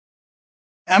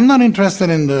I'm not interested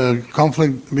in the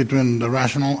conflict between the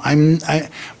rational.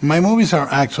 My movies are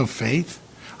acts of faith.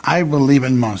 I believe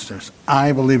in monsters.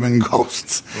 I believe in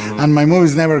ghosts. Mm-hmm. And my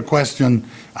movies never question,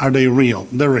 are they real?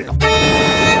 They're real.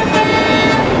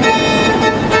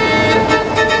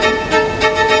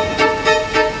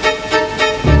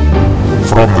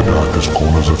 From the darkest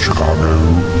corners of Chicago,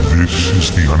 this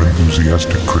is the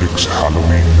Unenthusiastic Critics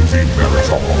Halloween Movie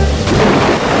Marathon.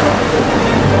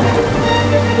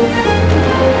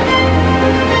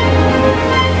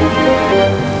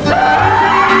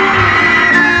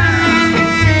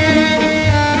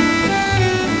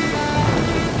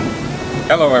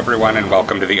 Hello everyone and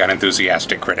welcome to the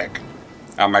Unenthusiastic Critic.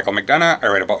 I'm Michael McDonough. I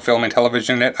write about film and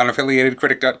television at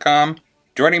unaffiliatedcritic.com.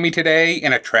 Joining me today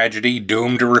in a tragedy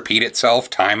doomed to repeat itself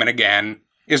time and again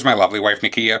is my lovely wife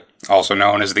Nakia, also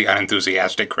known as the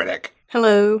Unenthusiastic Critic.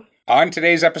 Hello. On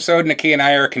today's episode, Nakia and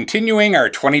I are continuing our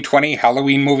 2020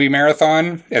 Halloween movie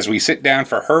marathon as we sit down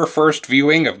for her first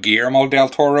viewing of Guillermo del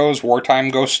Toro's wartime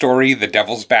ghost story, The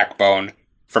Devil's Backbone,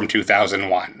 from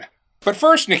 2001. But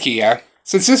first, Nakia,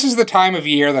 since this is the time of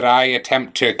year that I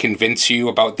attempt to convince you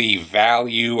about the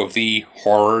value of the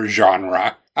horror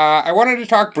genre, I wanted to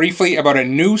talk briefly about a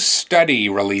new study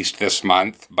released this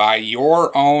month by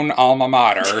your own alma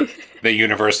mater, the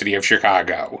University of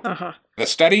Chicago. Uh-huh. The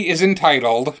study is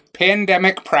entitled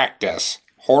Pandemic Practice.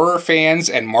 Horror fans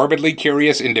and morbidly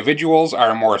curious individuals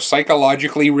are more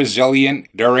psychologically resilient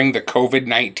during the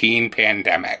COVID-19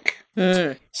 pandemic.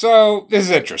 So, this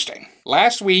is interesting.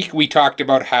 Last week, we talked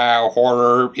about how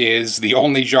horror is the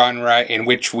only genre in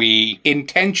which we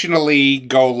intentionally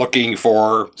go looking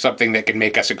for something that can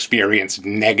make us experience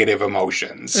negative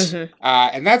emotions. Mm-hmm.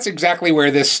 And that's exactly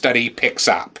where this study picks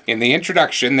up. In the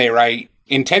introduction, they write,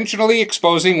 intentionally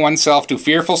exposing oneself to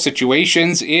fearful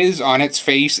situations is, on its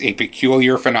face, a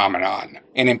peculiar phenomenon.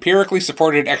 An empirically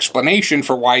supported explanation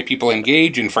for why people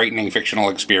engage in frightening fictional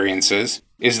experiences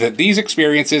is that these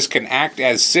experiences can act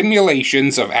as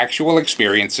simulations of actual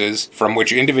experiences from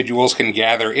which individuals can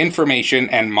gather information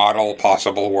and model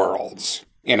possible worlds.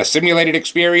 In a simulated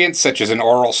experience, such as an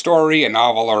oral story, a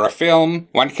novel, or a film,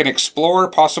 one can explore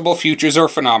possible futures or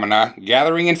phenomena,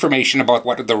 gathering information about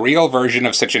what the real version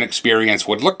of such an experience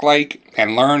would look like,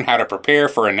 and learn how to prepare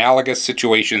for analogous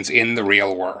situations in the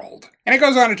real world. And it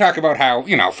goes on to talk about how,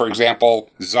 for example,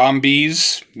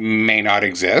 zombies may not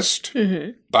exist,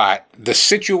 but the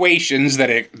situations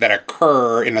that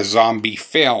occur in a zombie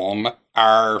film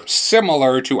are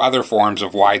similar to other forms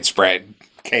of widespread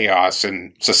chaos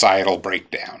and societal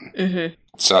breakdown. Mm-hmm.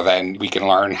 So then we can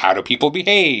learn, how do people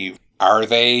behave? Are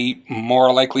they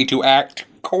more likely to act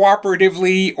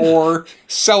cooperatively or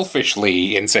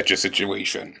selfishly in such a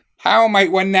situation? How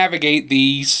might one navigate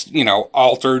these,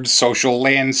 altered social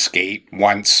landscape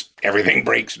once everything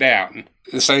breaks down?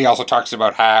 The study also talks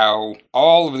about how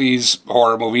all of these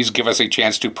horror movies give us a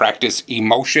chance to practice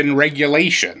emotion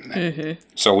regulation. Mm-hmm.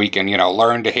 So we can,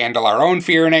 learn to handle our own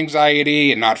fear and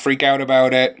anxiety and not freak out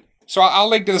about it. So I'll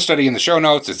link to the study in the show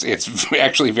notes. It's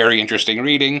actually very interesting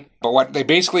reading. But what they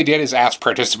basically did is ask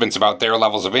participants about their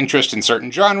levels of interest in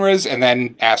certain genres and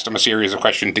then asked them a series of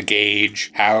questions to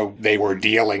gauge how they were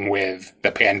dealing with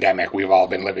the pandemic we've all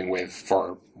been living with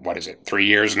for, 3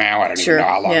 years now? I don't even know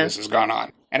how long this has gone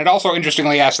on. And it also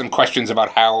interestingly asked them questions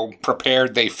about how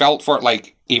prepared they felt for it,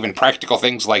 like even practical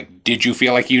things like, did you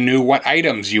feel like you knew what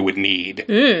items you would need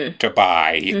to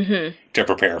buy to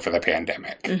prepare for the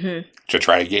pandemic? Mm-hmm. To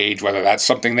try to gauge whether that's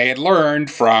something they had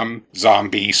learned from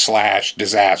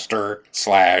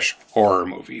zombie/disaster/horror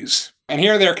movies. And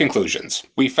here are their conclusions.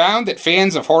 We found that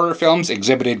fans of horror films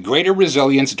exhibited greater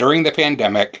resilience during the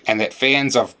pandemic, and that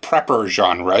fans of prepper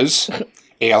genres,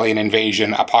 alien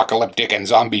invasion, apocalyptic, and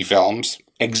zombie films,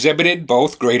 exhibited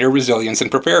both greater resilience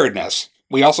and preparedness.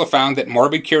 We also found that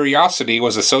morbid curiosity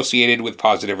was associated with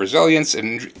positive resilience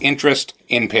and interest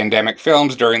in pandemic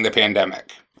films during the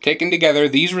pandemic. Taken together,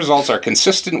 these results are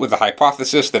consistent with the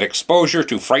hypothesis that exposure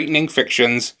to frightening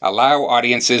fictions allow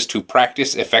audiences to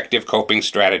practice effective coping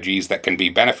strategies that can be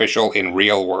beneficial in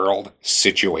real-world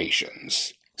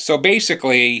situations. So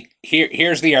basically,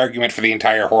 here's the argument for the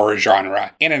entire horror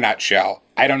genre in a nutshell.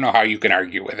 I don't know how you can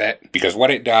argue with it, because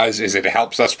what it does is it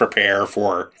helps us prepare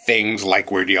for things like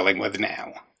we're dealing with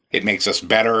now. It makes us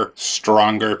better,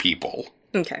 stronger people.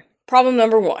 Okay. Problem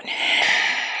number one.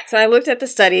 So I looked at the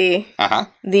study. Uh-huh.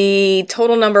 The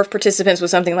total number of participants was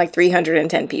something like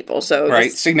 310 people. So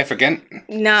right, significant.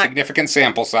 Significant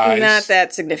sample size. Not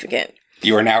that significant.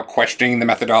 You are now questioning the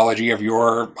methodology of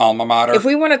your alma mater? If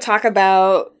we want to talk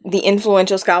about the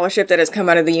influential scholarship that has come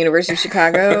out of the University of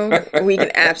Chicago, we can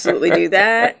absolutely do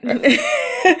that.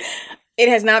 It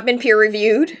has not been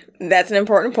peer-reviewed. That's an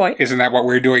important point. Isn't that what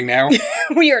we're doing now?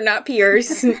 We are not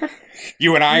peers.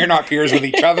 You and I are not peers with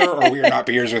each other, or we are not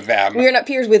peers with them? We are not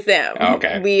peers with them.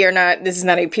 Okay. We are not, this is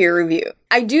not a peer review.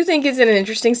 I do think it's an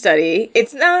interesting study.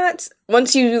 It's not,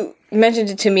 once you mentioned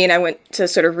it to me and I went to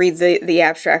sort of read the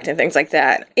abstract and things like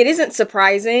that, it isn't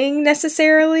surprising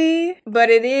necessarily, but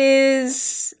it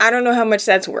is, I don't know how much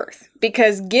that's worth.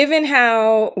 Because given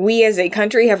how we as a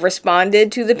country have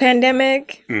responded to the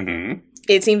pandemic,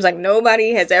 it seems like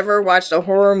nobody has ever watched a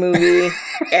horror movie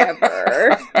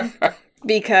ever.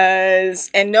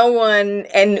 Because, and no one,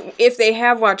 and if they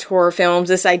have watched horror films,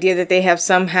 this idea that they have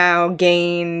somehow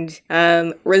gained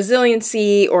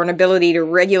resiliency or an ability to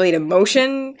regulate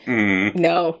emotion,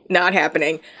 no, not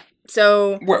happening.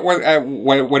 So, what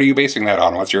are you basing that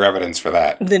on? What's your evidence for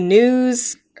that? The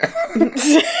news.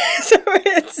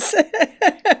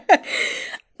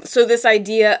 So this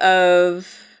idea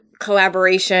of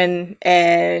collaboration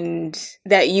and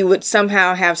that you would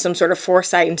somehow have some sort of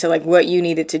foresight into like what you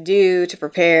needed to do to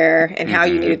prepare and how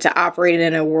you needed to operate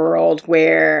in a world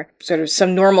where sort of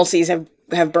some normalcies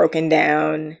have broken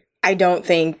down. I don't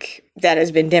think that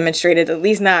has been demonstrated, at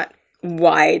least not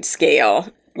wide scale.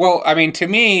 Well, I mean, to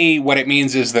me, what it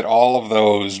means is that all of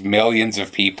those millions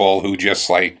of people who just,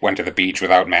 like, went to the beach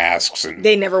without masks and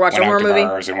they never watched a horror movie,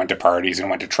 bars and went to parties and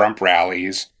went to Trump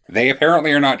rallies, they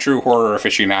apparently are not true horror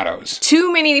aficionados.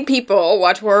 Too many people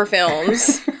watch horror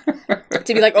films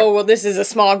to be like, oh, well, this is a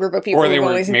small group of people. Or they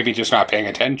were maybe just not paying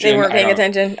attention. They weren't paying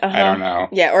attention. I don't know.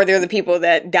 Yeah, or they're the people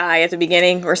that die at the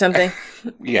beginning or something.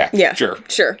 Yeah,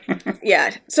 sure.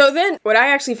 Yeah. So then what I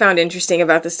actually found interesting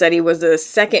about the study was the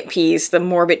second piece, the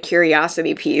morbid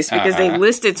curiosity piece, because they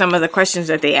listed some of the questions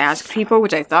that they asked people,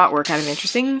 which I thought were kind of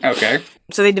interesting. Okay.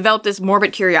 So they developed this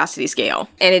morbid curiosity scale,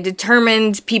 and it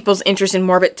determined people's interest in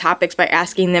morbid topics by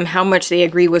asking them how much they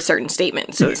agree with certain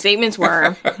statements. So the statements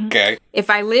were, okay. If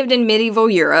I lived in medieval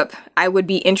Europe, I would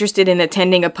be interested in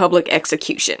attending a public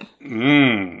execution.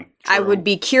 I would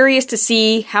be curious to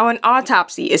see how an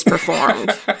autopsy is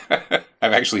performed.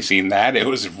 I've actually seen that. It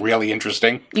was really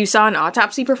interesting. You saw an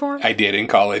autopsy performed? I did in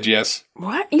college, yes.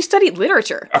 What? You studied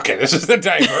literature. Okay, this is the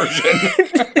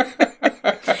diversion.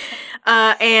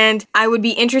 And I would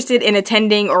be interested in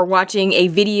attending or watching a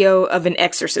video of an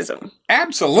exorcism.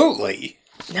 Absolutely.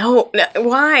 No,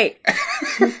 why?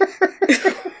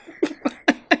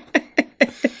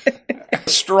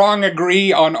 Strong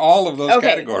agree on all of those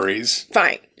categories.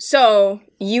 Fine. So,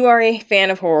 you are a fan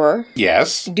of horror.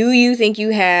 Yes. Do you think you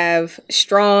have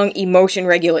strong emotion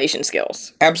regulation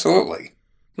skills? Absolutely.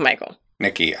 Michael.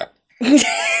 Nakia.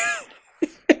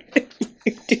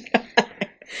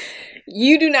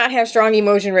 You do not have strong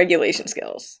emotion regulation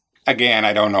skills. Again,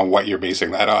 I don't know what you're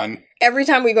basing that on. Every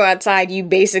time we go outside, you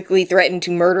basically threaten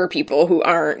to murder people who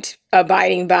aren't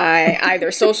abiding by either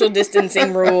social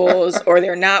distancing rules or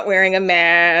they're not wearing a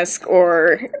mask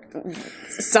or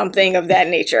something of that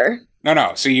nature.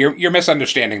 No. So you're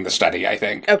misunderstanding the study, I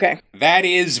think. Okay. That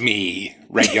is me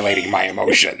regulating my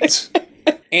emotions.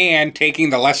 And taking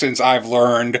the lessons I've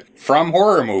learned from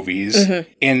horror movies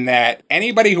in that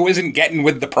anybody who isn't getting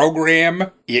with the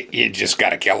program, you just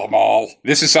gotta kill them all.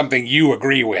 This is something you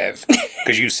agree with,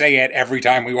 because you say it every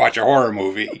time we watch a horror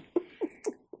movie.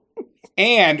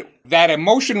 And that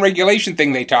emotion regulation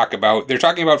thing they're talking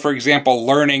about, for example,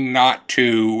 learning not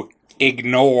to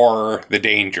ignore the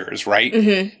dangers,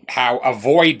 right? How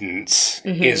avoidance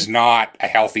is not a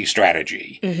healthy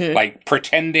strategy. Like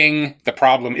pretending the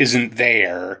problem isn't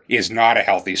there is not a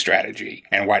healthy strategy.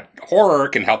 And what horror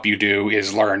can help you do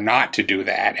is learn not to do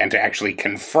that and to actually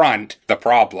confront the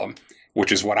problem,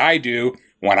 which is what I do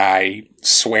when I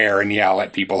swear and yell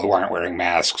at people who aren't wearing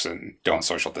masks and don't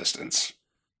social distance.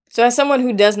 So as someone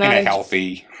who does not... In a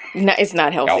healthy... No, it's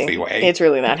not healthy. Healthy way. It's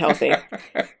really not healthy.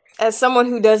 As someone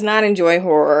who does not enjoy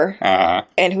horror,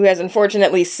 and who has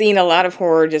unfortunately seen a lot of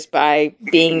horror just by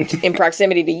being in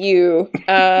proximity to you,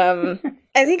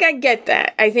 I think I get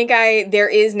that. I think there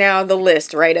is now the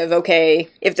list, right, of, okay,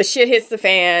 if the shit hits the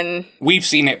fan... We've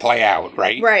seen it play out,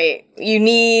 right? Right. You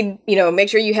need, make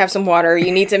sure you have some water.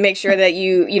 You need to make sure that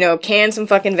you can some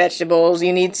fucking vegetables.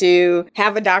 You need to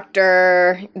have a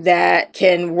doctor that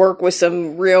can work with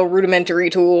some real rudimentary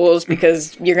tools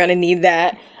because you're going to need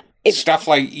that. Stuff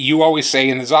like you always say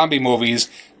in the zombie movies,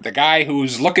 the guy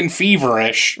who's looking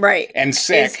feverish and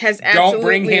sick, don't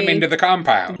bring him into the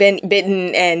compound. Been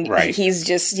bitten and he's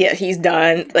just, he's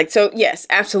done. So yes,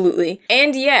 absolutely.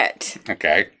 And yet,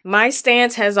 my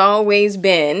stance has always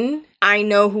been, I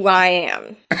know who I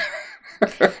am.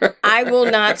 I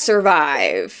will not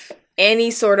survive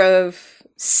any sort of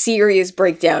serious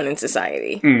breakdown in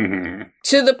society.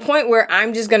 To the point where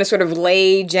I'm just going to sort of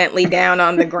lay gently down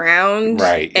on the ground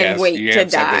and wait to die. Said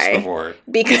this before.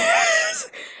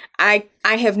 Because I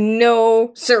have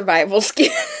no survival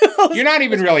skills. You're not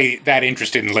even really that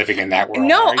interested in living in that world.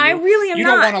 No, I really am not. You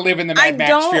don't want to live in the Mad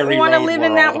Max Fury Road I don't want to live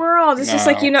in that world. It's just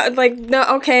like, no,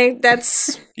 okay,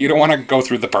 that's... You don't want to go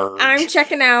through the purge. I'm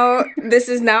checking out. This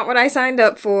is not what I signed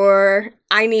up for.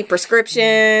 I need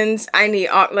prescriptions. I need,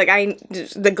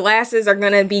 the glasses are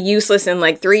going to be useless in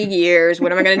 3 years.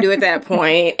 What am I going to do at that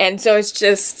point? And so it's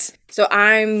just... So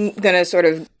I'm going to sort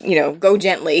of, go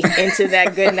gently into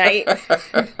that good night.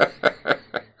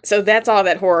 So that's all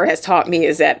that horror has taught me,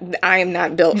 is that I am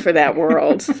not built for that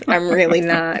world. I'm really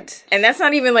not. And that's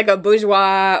not even like a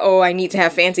bourgeois, I need to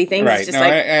have fancy things. Right. It's just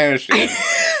I understand.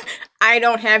 I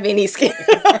don't have any skills.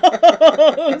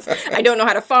 I don't know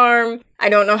how to farm. I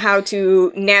don't know how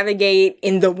to navigate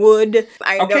in the wood.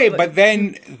 But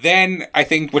then I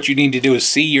think what you need to do is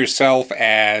see yourself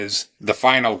as the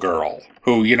final girl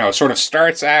who, sort of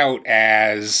starts out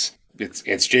as...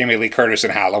 It's Jamie Lee Curtis in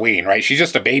Halloween, right? She's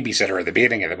just a babysitter at the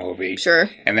beginning of the movie. Sure.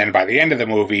 And then by the end of the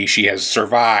movie, she has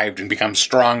survived and become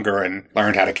stronger and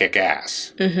learned how to kick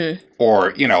ass. Mm-hmm.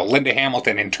 Or, Linda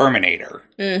Hamilton in Terminator,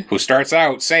 who starts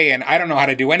out saying, I don't know how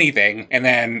to do anything. And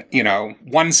then,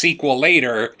 one sequel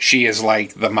later, she is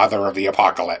like the mother of the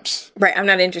apocalypse. Right. I'm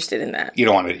not interested in that. You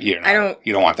don't want to, you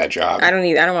don't want that job. I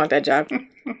don't want that job.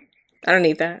 I don't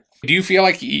need that. Do you feel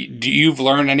like you've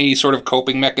learned any sort of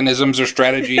coping mechanisms or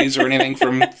strategies or anything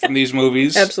from these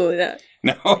movies? Absolutely not.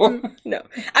 No? No.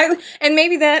 And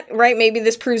maybe maybe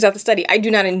this proves out the study. I do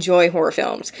not enjoy horror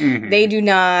films. Mm-hmm. They do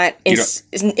not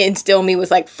instill me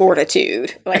with,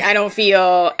 fortitude. I don't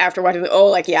feel, after watching,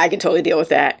 I can totally deal with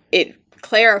that. It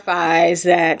clarifies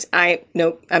that I'm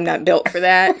not built for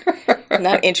that. I'm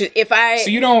not interested. So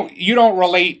you don't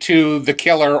relate to the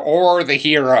killer or the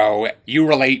hero. You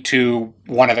relate to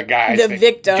one of the guys, the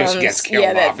victim, just gets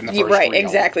killed off in the first right, reel.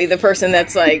 Exactly. The person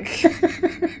that's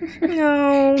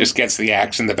no, just gets the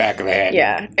axe in the back of the head.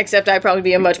 Yeah. Except I'd probably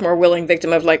be a much more willing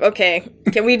victim of okay,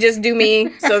 can we just do me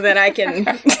so that I can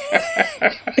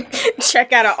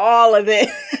check out of all of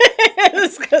this?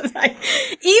 Because even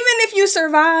if you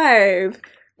survive.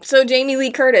 So Jamie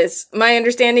Lee Curtis, my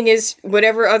understanding is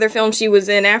whatever other film she was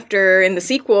in after in the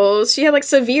sequels, she had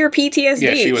severe PTSD.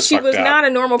 Yeah, she was not a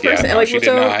normal person. Yeah, no, she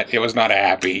did not. It was not a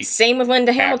happy. Same with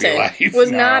Linda Hamilton. Life, was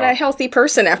not a healthy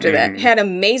person after that. Had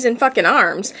amazing fucking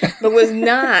arms, but was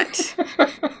not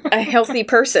a healthy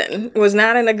person. Was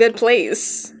not in a good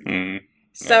place.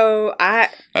 So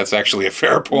That's actually a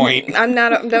fair point. I'm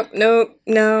not. No.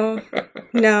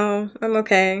 I'm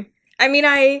okay. I mean,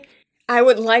 I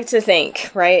would like to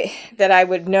think, right, that I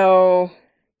would know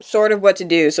sort of what to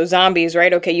do. So zombies,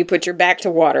 right? Okay, you put your back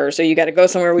to water, so you got to go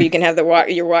somewhere where you can have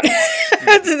your water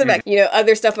to the back.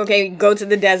 Other stuff, okay, go to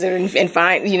the desert and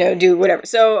find, do whatever.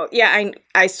 So, yeah,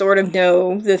 I sort of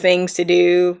know the things to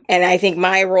do, and I think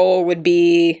my role would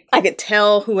be, I could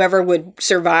tell whoever would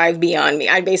survive beyond me.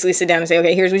 I'd basically sit down and say,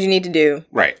 okay, here's what you need to do.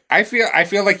 Right. I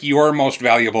feel like your most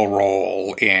valuable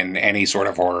role in any sort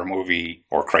of horror movie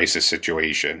or crisis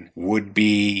situation would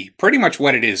be pretty much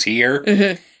what it is here.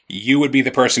 Mm-hmm. You would be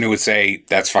the person who would say,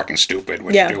 that's fucking stupid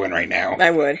what you're doing right now.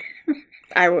 I would.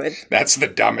 That's the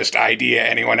dumbest idea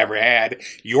anyone ever had.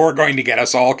 You're going to get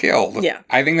us all killed. Yeah.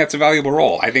 I think that's a valuable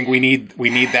role. I think we need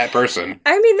that person.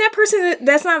 I mean, that person,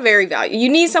 that's not very valuable. You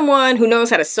need someone who knows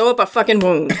how to sew up a fucking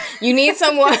wound. You need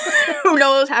someone who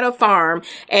knows how to farm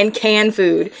and can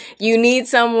food. You need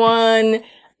someone...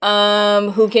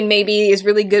 who can is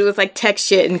really good with tech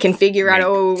shit and can figure out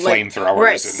flamethrowers,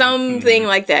 right, something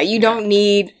like that. You don't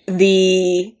need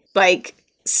the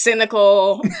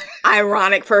cynical,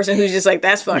 ironic person who's just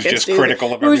that's fucking who's just stupid.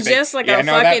 Critical of everything. Who's just a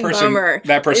fucking bummer.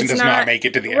 That person does not make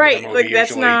it to the end of the movie.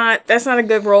 That's not a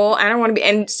good role. I don't want to be.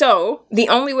 And so the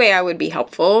only way I would be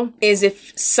helpful is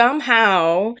if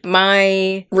somehow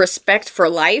my respect for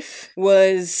life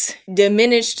was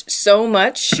diminished so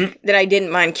much that I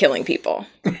didn't mind killing people.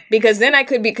 Because then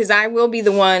because I will be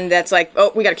the one that's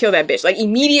we gotta kill that bitch.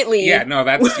 Immediately. Yeah, no,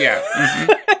 that's, yeah.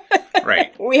 Mm-hmm.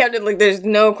 Right. We have to, there's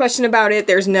no question about it.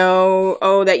 There's no,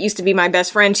 that used to be my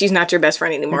best friend. She's not your best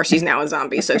friend anymore. She's now a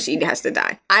zombie, so she has to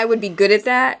die. I would be good at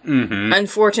that. Mm-hmm.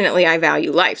 Unfortunately, I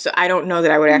value life, so I don't know that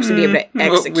I would actually be able to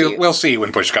execute. We'll see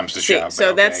when push comes to shove.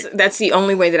 So that's the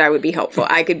only way that I would be helpful.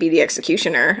 I could be the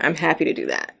executioner. I'm happy to do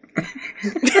that.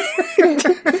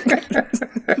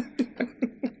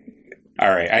 All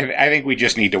right. I think we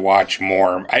just need to watch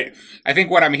more. I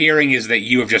think what I'm hearing is that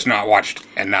you have just not watched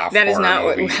enough. That is horror not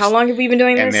movies, what. How long have we been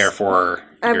doing this? and therefore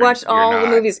I've watched all the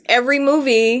movies. Every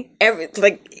movie,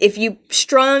 if you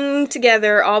strung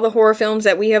together all the horror films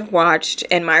that we have watched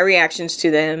and my reactions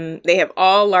to them, they have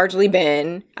all largely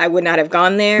been, I would not have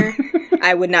gone there.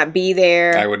 I would not be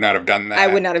there. I would not have done that. I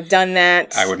would not have done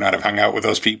that. I would not have hung out with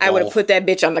those people. I would have put that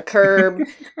bitch on the curb.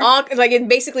 It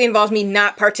basically involves me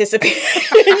not participating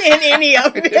in any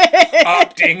of it.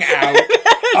 Opting out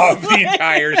of the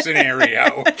entire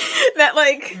scenario. That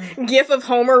gif of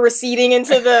Homer receding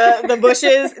into the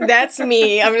bushes, that's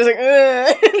me. I'm just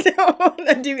I don't want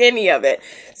to do any of it.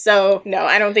 So no,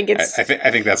 I don't think it's. I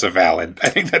think that's a valid. I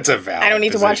think that's a valid. I don't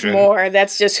need position. to watch more.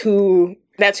 That's just who.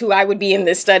 That's who I would be in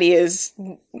this study is,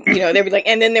 they'd be like,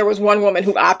 and then there was one woman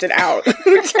who opted out.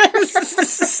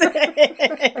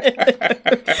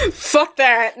 Fuck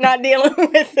that, not dealing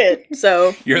with it.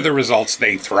 So you're the results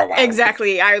they throw out.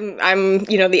 Exactly. I'm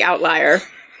the outlier.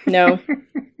 No.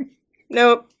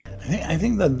 Nope. I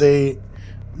think that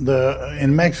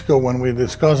in Mexico, when we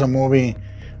discuss a movie,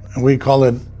 we call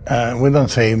it, we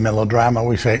don't say melodrama,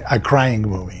 we say a crying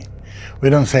movie. We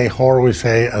don't say horror, we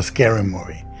say a scary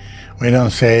movie. We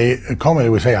don't say a comedy,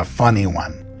 we say a funny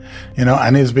one.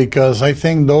 And it's because I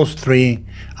think those three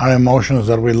are emotions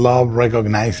that we love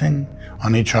recognizing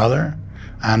on each other.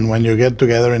 And when you get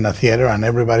together in a theater and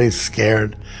everybody's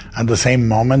scared at the same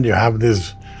moment, you have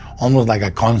this almost like a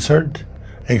concert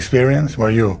experience where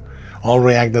you all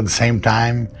react at the same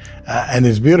time. And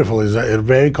it's beautiful, it's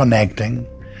very connecting,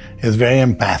 it's very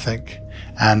empathic.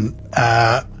 And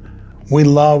we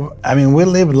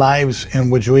live lives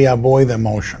in which we avoid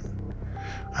emotion.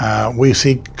 We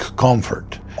seek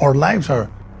comfort. Our lives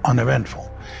are uneventful.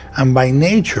 And by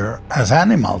nature, as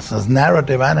animals, as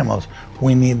narrative animals,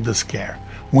 we need the scare.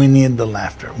 We need the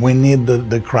laughter. We need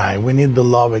the cry. We need the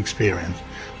love experience.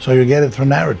 So you get it through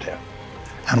narrative.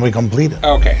 And we complete it.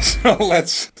 Okay, so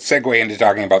let's segue into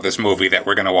talking about this movie that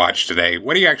we're going to watch today.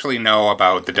 What do you actually know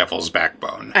about The Devil's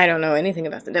Backbone? I don't know anything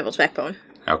about The Devil's Backbone.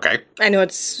 Okay. I know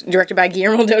it's directed by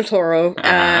Guillermo del Toro.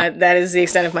 That is the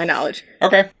extent of my knowledge.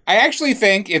 Okay. I actually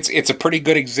think it's a pretty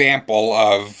good example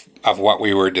of what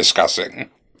we were discussing.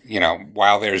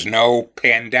 While there's no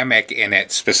pandemic in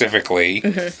it specifically,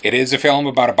 it is a film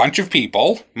about a bunch of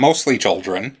people, mostly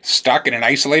children, stuck in an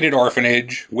isolated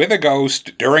orphanage with a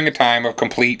ghost during a time of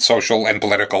complete social and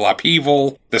political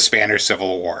upheaval, the Spanish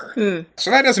Civil War. So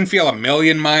that doesn't feel a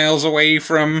million miles away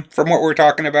from what we're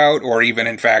talking about, or even,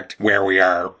 in fact, where we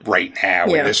are right now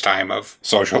in this time of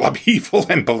social upheaval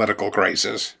and political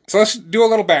crisis. So let's do a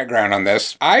little background on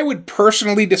this. I would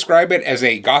personally describe it as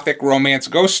a gothic romance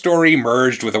ghost story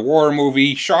merged with a war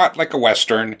movie, shot like a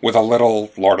Western, with a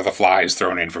little Lord of the Flies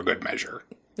thrown in for good measure.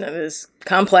 That is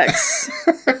complex.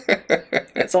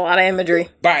 That's a lot of imagery.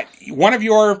 But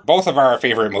both of our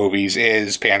favorite movies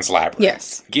is Pan's Labyrinth.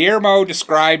 Yes. Guillermo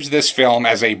describes this film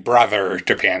as a brother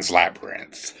to Pan's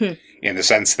Labyrinth. In the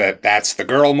sense that that's the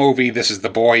girl movie, this is the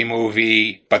boy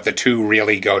movie, but the two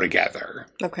really go together.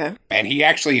 Okay. And he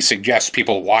actually suggests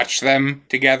people watch them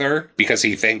together because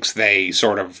he thinks they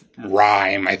sort of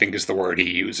rhyme, I think is the word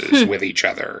he uses, with each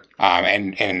other.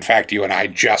 And in fact, you and I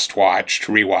just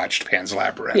rewatched Pan's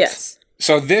Labyrinth. Yes.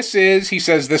 So he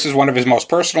says this is one of his most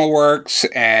personal works,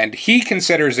 and he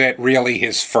considers it really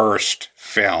his first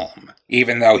film,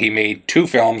 even though he made 2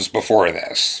 films before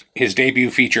this. His debut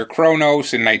feature,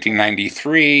 Kronos, in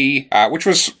 1993, which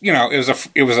was,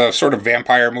 it was a sort of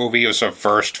vampire movie. It was a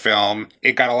first film.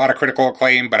 It got a lot of critical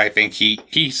acclaim, but I think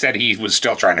he said he was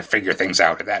still trying to figure things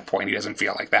out at that point. He doesn't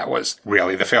feel like that was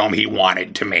really the film he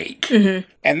wanted to make. And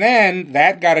then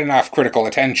that got enough critical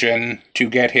attention to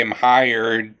get him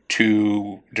hired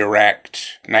to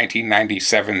direct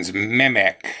 1997's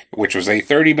Mimic, which was a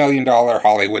 $30 million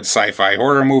Hollywood sci-fi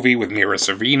horror movie with Mira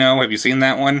Sorvino. Have you seen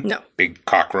that one? No. Big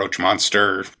cockroach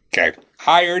monster. Okay.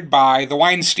 Hired by the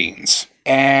Weinsteins.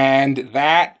 And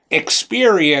that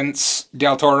experience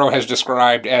Del Toro has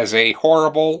described as a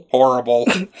horrible, horrible,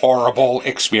 horrible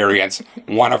experience.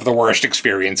 One of the worst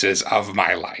experiences of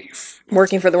my life.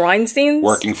 Working for the Weinsteins?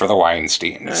 Working for the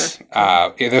Weinsteins.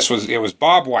 It was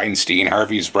Bob Weinstein,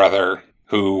 Harvey's brother,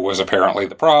 who was apparently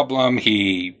the problem.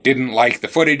 He didn't like the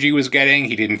footage he was getting.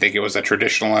 He didn't think it was a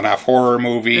traditional enough horror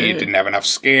movie. It didn't have enough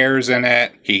scares in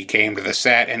it. He came to the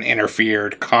set and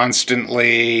interfered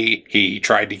constantly. He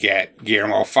tried to get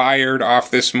Guillermo fired off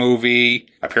this movie.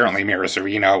 Apparently Mira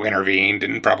Sorvino intervened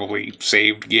and probably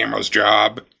saved Guillermo's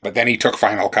job. But then he took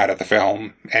final cut of the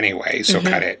film anyway, so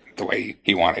cut it the way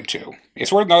he wanted to.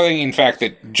 It's worth noting, in fact,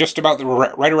 that just about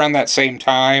right around that same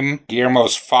time,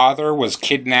 Guillermo's father was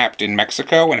kidnapped in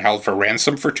Mexico and held for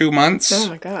ransom for 2 months. Oh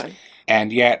my god.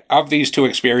 And yet, of these two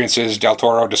experiences, Del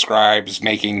Toro describes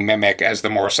making Mimic as the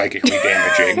more psychically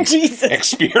damaging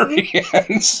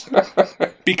experience.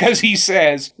 Because he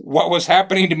says, what was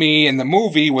happening to me in the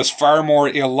movie was far more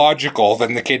illogical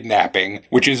than the kidnapping,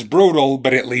 which is brutal,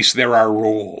 but at least there are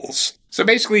rules. So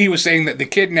basically he was saying that the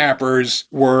kidnappers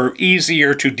were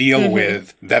easier to deal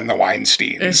with than the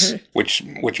Weinsteins,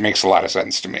 which makes a lot of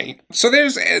sense to me. So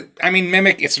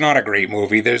Mimic, it's not a great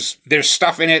movie. There's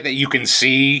stuff in it that you can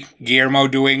see Guillermo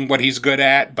doing what he's good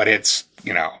at, but it's,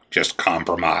 just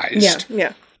compromised.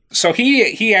 Yeah. So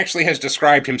he actually has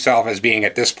described himself as being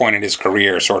at this point in his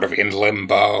career sort of in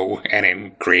limbo and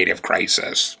in creative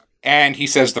crisis. And he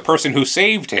says the person who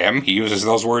saved him, he uses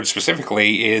those words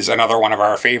specifically, is another one of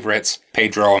our favorites,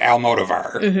 Pedro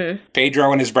Almodovar.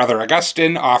 Pedro and his brother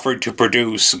Agustin offered to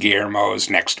produce Guillermo's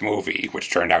next movie,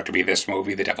 which turned out to be this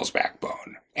movie, The Devil's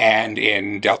Backbone. And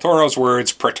in Del Toro's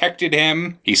words, protected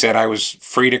him. He said, I was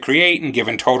free to create and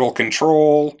given total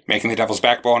control. Making The Devil's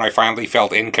Backbone, I finally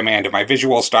felt in command of my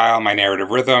visual style, my narrative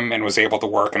rhythm, and was able to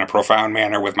work in a profound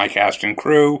manner with my cast and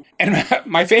crew. And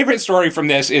my favorite story from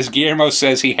this is Guillermo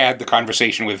says he had the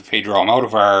conversation with Pedro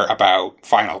Almodovar about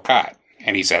Final Cut.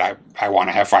 And he said, I want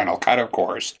to have Final Cut, of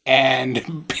course.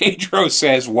 And Pedro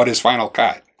says, what is Final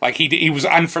Cut? Like, he was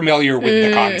unfamiliar with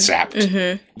the concept.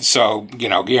 So,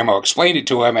 Guillermo explained it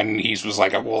to him, and he was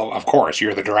like, well, of course,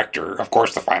 you're the director. Of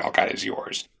course the final cut is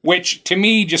yours. Which, to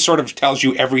me, just sort of tells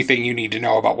you everything you need to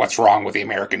know about what's wrong with the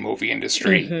American movie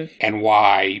industry and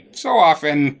why so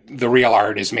often the real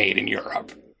art is made in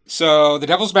Europe. So, The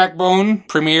Devil's Backbone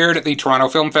premiered at the Toronto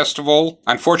Film Festival.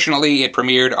 Unfortunately, it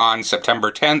premiered on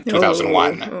September 10th,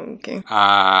 2001. Okay.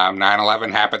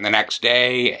 9/11 happened the next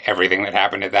day. Everything that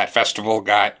happened at that festival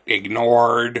got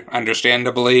ignored,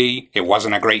 understandably. It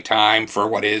wasn't a great time for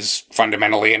what is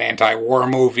fundamentally an anti-war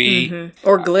movie.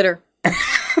 Or Glitter.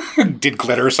 Did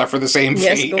Glitter suffer the same fate?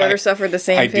 Yes, Glitter suffered the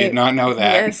same fate. I did not know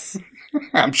that. Yes.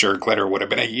 I'm sure Glitter would have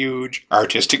been a huge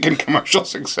artistic and commercial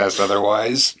success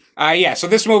otherwise. So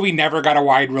this movie never got a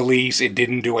wide release. It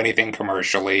didn't do anything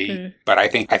commercially. But I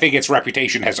think its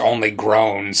reputation has only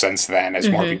grown since then as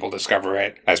more people discover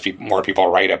it, as more people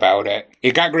write about it.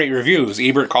 It got great reviews.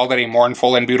 Ebert called it a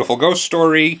mournful and beautiful ghost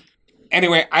story.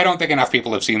 Anyway, I don't think enough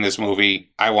people have seen this movie.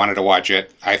 I wanted to watch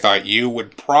it. I thought you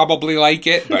would probably like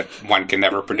it, but one can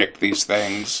never predict these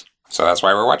things. So that's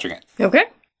why we're watching it. Okay.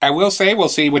 I will say, we'll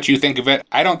see what you think of it.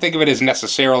 I don't think of it as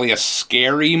necessarily a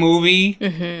scary movie,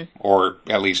 or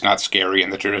at least not scary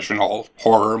in the traditional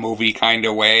horror movie kind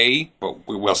of way, but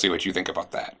we'll see what you think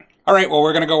about that. All right, well,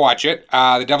 we're going to go watch it.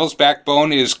 The Devil's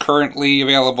Backbone is currently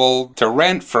available to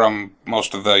rent from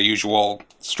most of the usual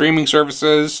streaming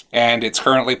services, and it's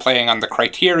currently playing on the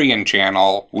Criterion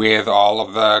channel with all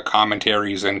of the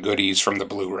commentaries and goodies from the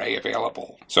Blu-ray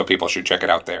available. So people should check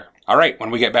it out there. All right, when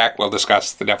we get back, we'll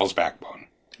discuss The Devil's Backbone.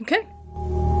 Okay.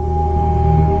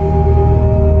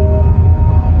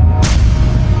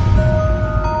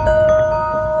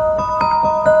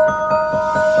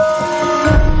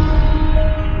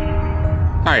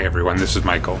 Hi everyone, this is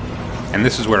Michael, and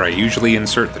this is where I usually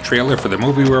insert the trailer for the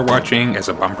movie we're watching as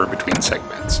a bumper between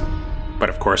segments. But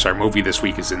of course our movie this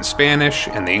week is in Spanish,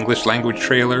 and the English language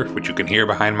trailer, which you can hear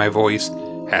behind my voice,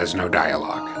 has no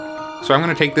dialogue. So I'm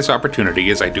going to take this opportunity,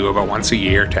 as I do about once a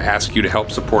year, to ask you to help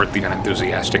support the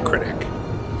Unenthusiastic Critic.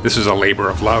 This is a labor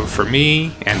of love for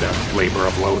me, and a labor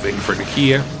of loathing for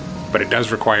Nakia, but it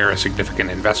does require a significant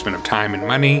investment of time and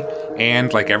money,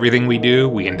 and like everything we do,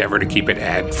 we endeavor to keep it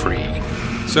ad-free.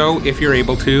 So, if you're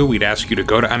able to, we'd ask you to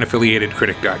go to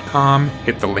unaffiliatedcritic.com,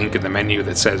 hit the link in the menu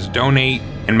that says Donate,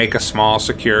 and make a small,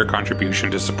 secure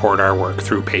contribution to support our work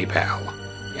through PayPal.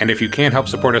 And if you can't help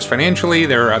support us financially,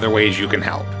 there are other ways you can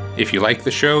help. If you like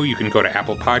the show, you can go to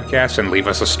Apple Podcasts and leave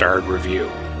us a starred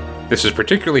review. This is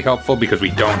particularly helpful because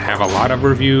we don't have a lot of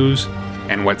reviews,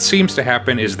 and what seems to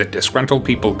happen is that disgruntled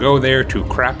people go there to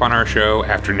crap on our show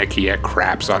after Nakia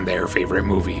craps on their favorite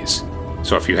movies.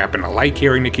 So if you happen to like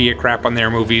hearing Nakia crap on their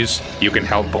movies, you can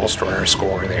help bolster our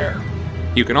score there.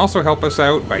 You can also help us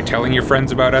out by telling your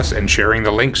friends about us and sharing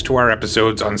the links to our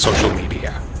episodes on social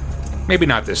media. Maybe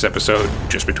not this episode,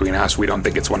 just between us, we don't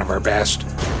think it's one of our best,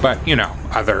 but,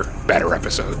 other, better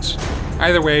episodes.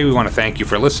 Either way, we want to thank you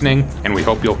for listening, and we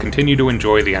hope you'll continue to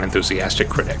enjoy The Unenthusiastic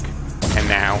Critic. And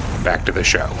now, back to the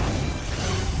show.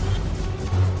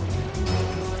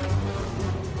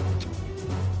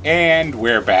 And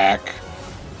we're back.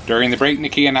 During the break,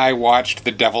 Nikki and I watched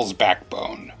The Devil's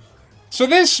Backbone. So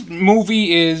this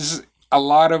movie is a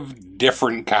lot of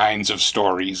different kinds of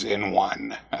stories in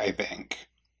one, I think.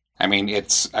 I mean,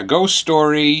 it's a ghost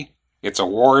story, it's a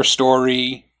war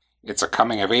story, it's a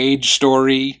coming-of-age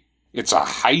story, it's a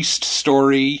heist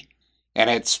story, and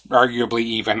it's arguably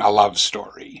even a love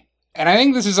story. And I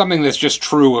think this is something that's just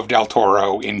true of Del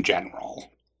Toro in general.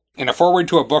 In a foreword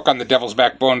to a book on The Devil's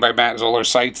Backbone by Matt Zoller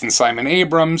Seitz and Simon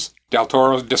Abrams, Del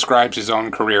Toro describes his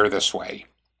own career this way.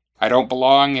 I don't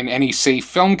belong in any safe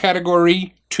film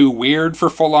category, too weird for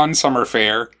full-on summer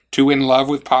fare, too in love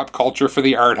with pop culture for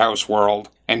the art house world,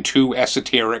 and too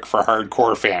esoteric for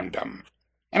hardcore fandom.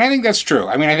 And I think that's true.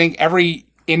 I mean, I think every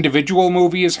individual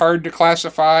movie is hard to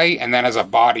classify, and then as a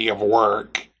body of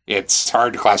work, it's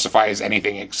hard to classify as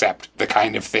anything except the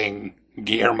kind of thing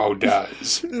Guillermo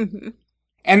does.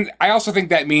 And I also think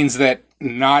that means that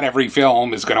not every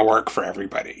film is going to work for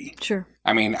everybody. Sure.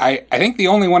 I mean, I think the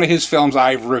only one of his films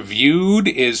I've reviewed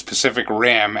is Pacific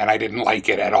Rim, and I didn't like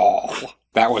it at all.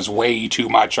 That was way too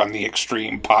much on the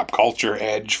extreme pop culture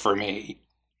edge for me.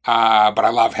 But I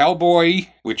love Hellboy,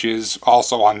 which is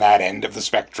also on that end of the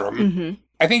spectrum.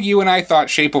 I think you and I thought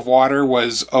Shape of Water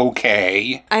was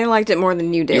okay. I liked it more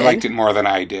than you did. You liked it more than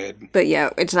I did. But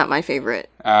yeah, it's not my favorite.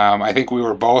 I think we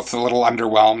were both a little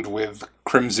underwhelmed with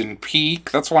Crimson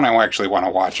Peak. That's one I actually want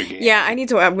to watch again. Yeah, I need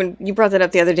to. When you brought that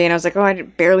up the other day, and I was like, oh, I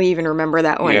barely even remember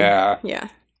that one. Yeah.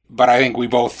 But I think we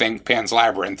both think Pan's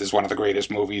Labyrinth is one of the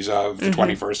greatest movies of the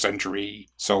 21st century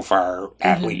so far,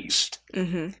 at least.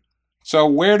 So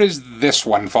where does this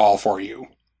one fall for you?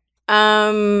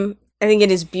 I think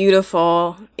it is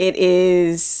beautiful. It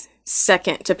is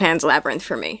second to Pan's Labyrinth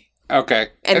for me. Okay.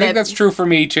 I think that's true for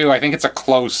me, too. I think it's a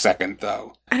close second,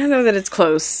 though. I don't know that it's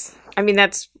close. I mean,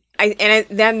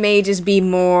 that may just be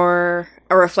more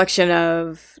a reflection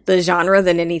of the genre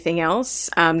than anything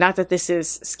else. Not that this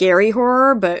is scary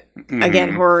horror, but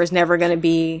again, horror is never going to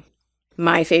be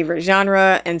my favorite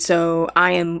genre. And so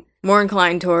I am more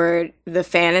inclined toward the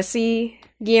fantasy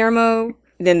Guillermo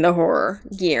than the horror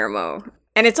Guillermo.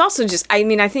 And it's also just, I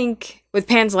mean, I think with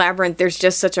Pan's Labyrinth, there's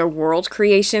just such a world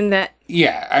creation that...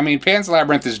 Yeah, I mean, Pan's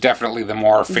Labyrinth is definitely the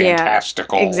more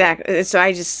fantastical exactly.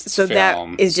 So film.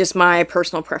 That is just my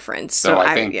personal preference. So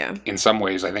I think, in some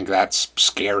ways, I think that's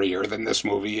scarier than this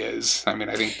movie is. I mean,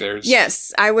 I think there's...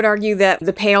 Yes, I would argue that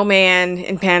the Pale Man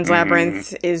in Pan's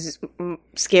Labyrinth is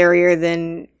scarier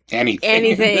than... Anything.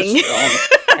 In this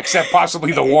film, except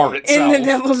possibly the war itself. In The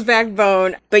Devil's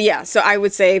Backbone. But yeah, so I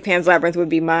would say Pan's Labyrinth would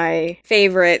be my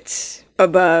favorite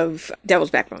above Devil's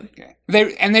Backbone. Okay.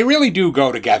 They really do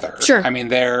go together. Sure. I mean,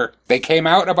 they came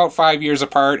out about 5 years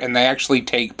apart, and they actually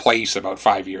take place about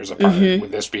 5 years apart,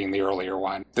 with this being the earlier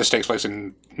one. This takes place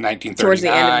in 1939. Towards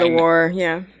the end of the war,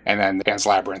 yeah. And then Pan's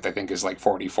Labyrinth, I think, is like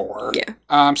 44.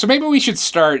 Yeah. So maybe we should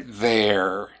start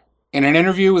there. In an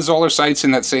interview with Zoller Seitz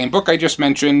in that same book I just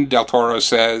mentioned, Del Toro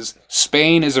says,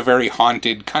 Spain is a very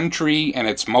haunted country, and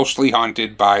it's mostly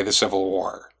haunted by the Civil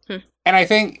War. And I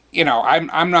think,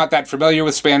 I'm not that familiar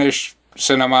with Spanish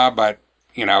cinema, but,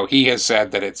 he has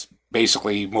said that it's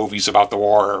basically movies about the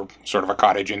war, sort of a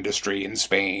cottage industry in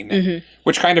Spain,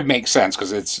 which kind of makes sense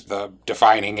because it's the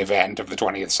defining event of the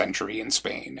 20th century in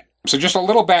Spain. So just a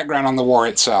little background on the war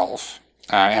itself.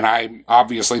 And I'm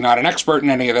obviously not an expert in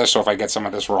any of this, so if I get some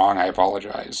of this wrong, I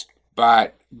apologize.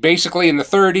 But basically, in the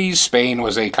 30s, Spain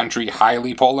was a country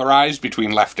highly polarized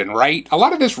between left and right. A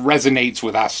lot of this resonates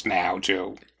with us now,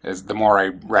 too, as the more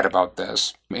I read about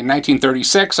this. In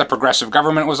 1936, a progressive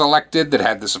government was elected that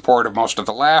had the support of most of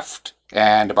the left.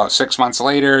 And about 6 months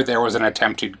later, there was an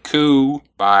attempted coup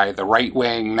by the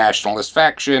right-wing nationalist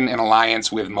faction in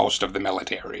alliance with most of the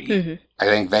military. I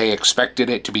think they expected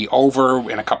it to be over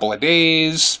in a couple of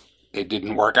days. It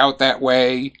didn't work out that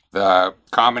way. The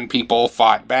common people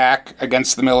fought back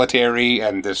against the military,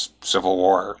 and this civil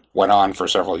war went on for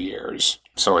several years.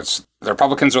 So it's the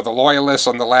Republicans or the loyalists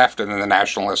on the left, and then the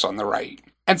nationalists on the right.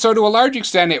 And so to a large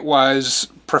extent, it was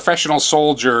professional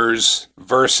soldiers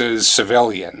versus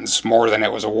civilians, more than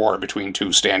it was a war between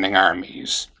two standing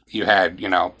armies. You had,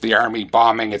 the army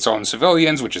bombing its own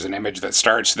civilians, which is an image that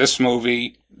starts this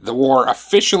movie. The war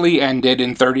officially ended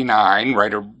in 1939,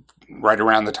 right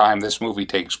around the time this movie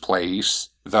takes place,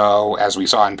 though, as we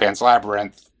saw in Pan's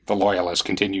Labyrinth, the Loyalists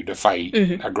continued to fight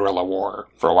a guerrilla war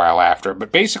for a while after.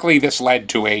 But basically, this led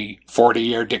to a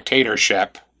 40-year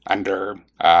dictatorship under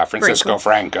Francisco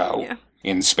Franco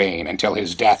in Spain until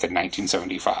his death in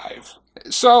 1975.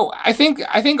 So I think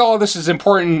all of this is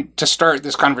important to start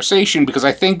this conversation because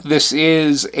I think this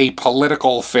is a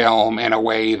political film in a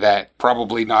way that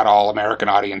probably not all American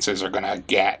audiences are going to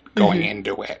get going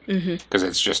into it because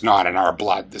it's just not in our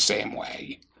blood the same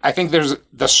way. I think there's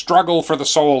the struggle for the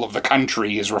soul of the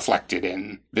country is reflected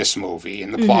in this movie,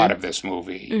 in the plot of this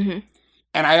movie. Mm-hmm.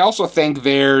 And I also think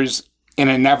there's an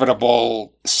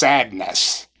inevitable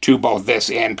sadness to both this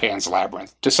and Pan's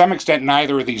Labyrinth. To some extent,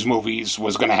 neither of these movies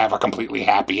was going to have a completely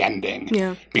happy ending.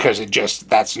 Yeah. Because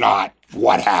that's not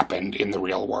what happened in the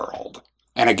real world.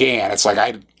 And again, it's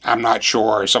like, I'm not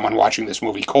sure someone watching this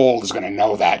movie cold is going to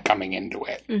know that coming into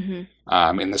it.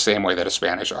 Mm-hmm. In the same way that a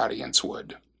Spanish audience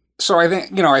would. So I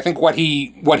think what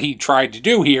he tried to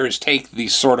do here is take the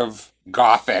sort of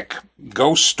gothic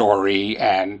ghost story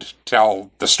and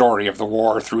tell the story of the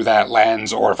war through that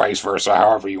lens, or vice versa,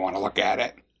 however you want to look at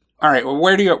it. All right, well,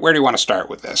 where do you want to start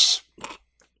with this?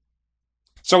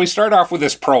 So we start off with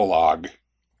this prologue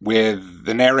with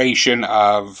the narration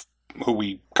of who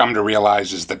we come to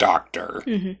realize is the Doctor,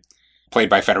 played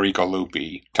by Federico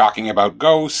Lupi, talking about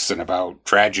ghosts and about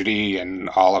tragedy and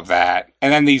all of that.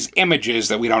 And then these images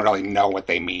that we don't really know what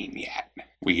they mean yet.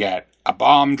 We get a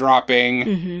bomb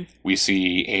dropping. We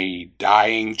see a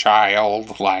dying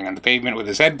child lying on the pavement with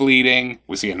his head bleeding.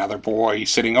 We see another boy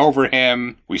sitting over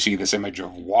him. We see this image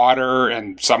of water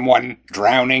and someone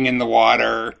drowning in the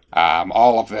water.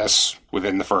 All of this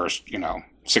within the first,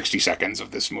 60 seconds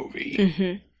of this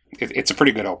movie. It's a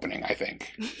pretty good opening, I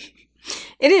think.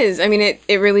 It is. I mean,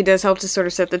 it really does help to sort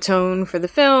of set the tone for the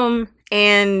film.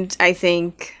 And I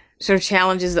think sort of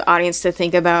challenges the audience to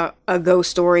think about a ghost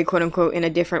story, quote unquote, in a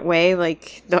different way.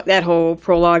 Like that whole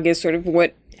prologue is sort of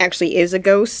what actually is a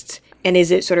ghost. And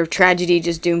is it sort of tragedy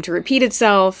just doomed to repeat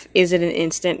itself? Is it an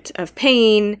instant of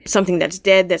pain? Something that's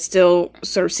dead that still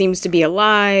sort of seems to be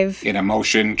alive? An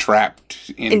emotion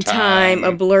trapped in time.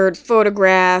 A blurred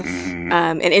photograph.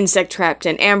 An insect trapped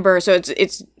in amber. So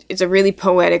it's a really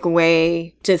poetic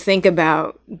way to think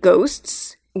about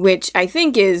ghosts, which I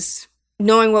think is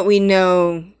knowing what we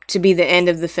know to be the end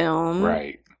of the film.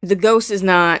 Right. The ghost is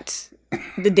not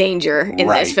the danger in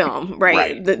this film,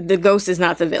 right? The ghost is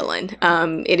not the villain.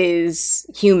 It is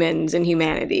humans and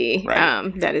humanity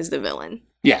that is the villain.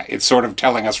 Yeah, it's sort of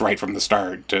telling us right from the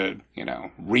start to,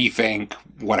 rethink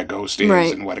what a ghost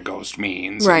is and what a ghost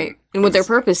means. Right, and what their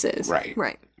purpose is.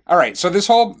 Right. All right, so this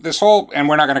whole, and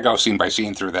we're not going to go scene by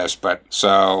scene through this, but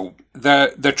so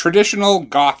the traditional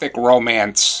Gothic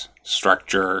romance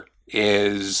structure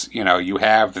is, you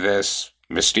have this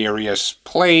mysterious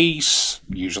place,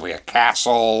 usually a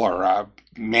castle or a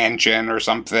mansion or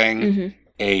something.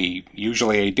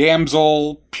 Usually a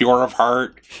damsel, pure of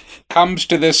heart, comes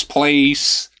to this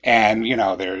place, and,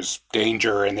 there's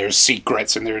danger, and there's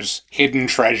secrets, and there's hidden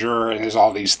treasure, and there's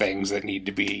all these things that need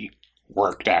to be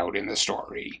worked out in the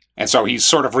story. And so he's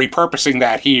sort of repurposing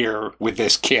that here with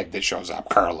this kid that shows up,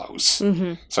 Carlos.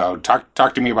 So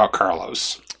talk to me about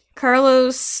Carlos.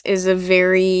 Carlos is a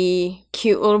very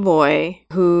cute little boy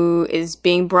who is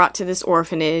being brought to this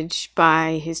orphanage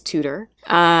by his tutor.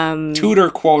 Tutor,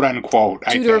 quote unquote,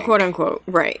 I Tutor, think. quote unquote,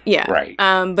 right, yeah. Right.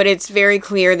 But it's very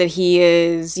clear that he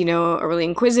is, a really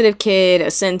inquisitive kid,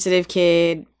 a sensitive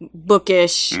kid,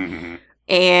 bookish,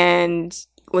 and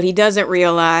what he doesn't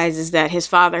realize is that his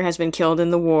father has been killed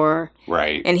in the war.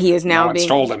 Right. And he is now No one's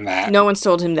told him that. No one's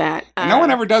told him that. No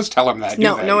one ever does tell him that, do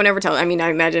they? No one ever tells. I mean, I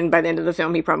imagine by the end of the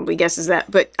film he probably guesses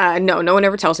that. But no one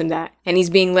ever tells him that. And he's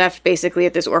being left basically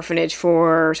at this orphanage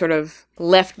for sort of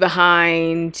left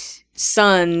behind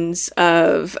sons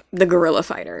of the guerrilla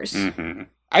fighters.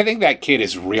 I think that kid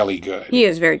is really good. He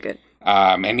is very good.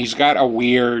 And he's got a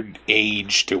weird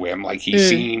age to him. Like, he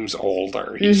seems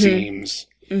older. He seems...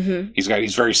 He's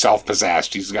very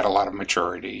self-possessed. He's got a lot of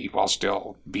maturity while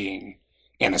still being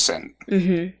innocent.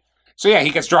 So yeah, he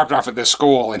gets dropped off at this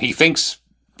school, and he thinks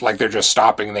like they're just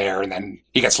stopping there, and then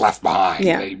he gets left behind.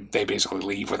 Yeah. They basically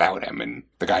leave without him, and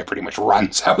the guy pretty much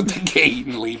runs out the gate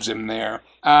and leaves him there.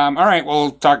 All right,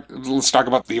 well, let's talk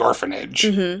about the orphanage.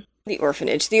 The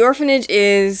orphanage. The orphanage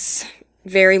is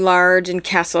very large and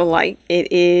castle-like.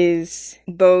 It is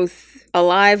both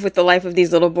alive with the life of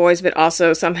these little boys, but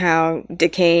also somehow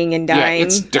decaying and dying. Yeah,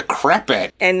 it's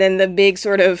decrepit. And then the big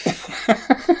sort of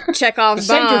Chekhov's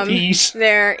bomb. Centerpiece.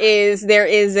 There is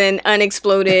an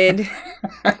unexploded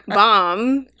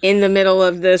bomb in the middle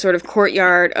of the sort of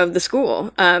courtyard of the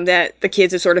school that the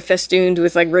kids have sort of festooned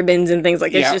with like ribbons and things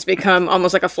like. It's just become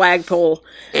almost like a flagpole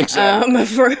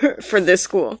for this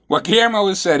school. What Guillermo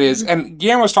has said is, and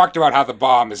Guillermo's talked about how the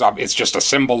bomb it's just a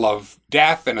symbol of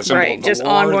death and a symbol of the just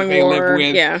war ongoing that they war,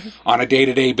 live with on a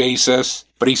day-to-day basis.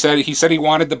 But he said he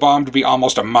wanted the bomb to be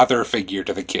almost a mother figure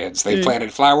to the kids. They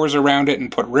planted flowers around it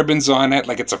and put ribbons on it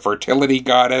like it's a fertility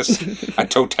goddess, a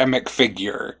totemic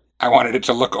figure. I wanted it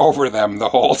to look over them the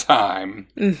whole time.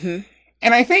 And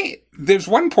I think there's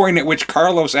one point at which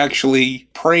Carlos actually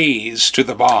prays to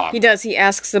the bomb. He does. He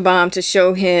asks the bomb to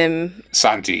show him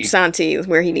Santi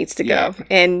where he needs to go. Yeah.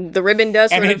 And the ribbon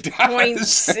does sort of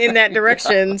points in that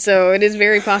direction, so it is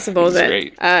very possible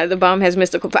that the bomb has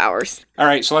mystical powers. All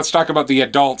right, so let's talk about the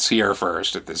adults here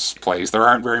first at this place. There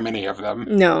aren't very many of them.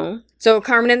 No. So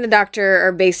Carmen and the doctor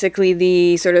are basically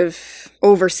the sort of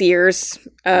overseers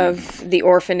of the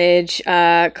orphanage.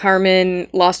 Carmen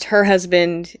lost her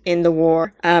husband in the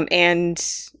war and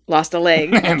lost a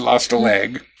leg.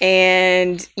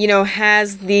 And,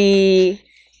 has the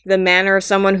manner of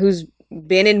someone who's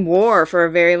been in war for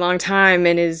a very long time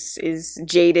and is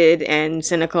jaded and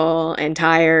cynical and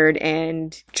tired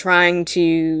and trying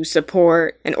to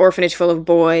support an orphanage full of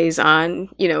boys on,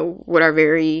 what are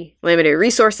very limited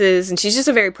resources. And she's just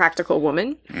a very practical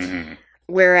woman. Mm-hmm.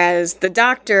 Whereas the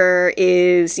doctor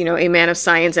is, a man of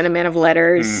science and a man of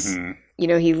letters.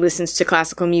 Mm-hmm. He listens to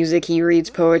classical music, he reads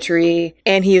poetry,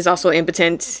 and he is also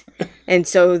impotent. And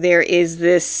so there is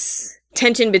this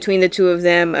tension between the two of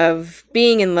them of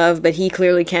being in love, but he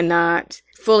clearly cannot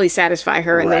fully satisfy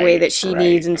her in the way that she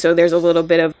needs. And so there's a little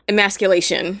bit of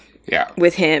emasculation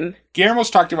with him. Guillermo's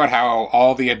talked about how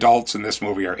all the adults in this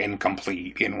movie are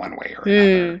incomplete in one way or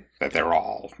another. That they're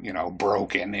all,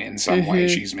 broken in some way.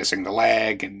 She's missing the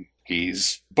leg, and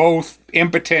he's both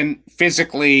impotent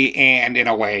physically and in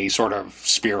a way sort of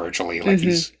spiritually. Like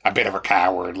he's a bit of a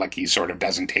coward, like he sort of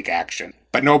doesn't take action.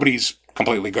 But nobody's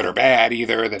completely good or bad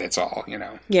either, that it's all,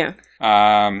 Yeah.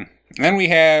 Then we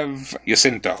have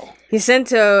Jacinto.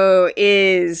 Jacinto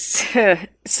is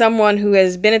someone who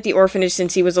has been at the orphanage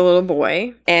since he was a little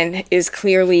boy and is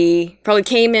probably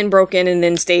came in broken and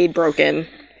then stayed broken.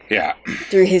 Yeah.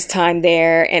 Through his time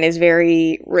there, and is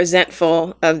very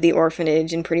resentful of the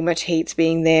orphanage and pretty much hates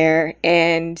being there.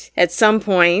 And at some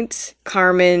point,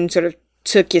 Carmen sort of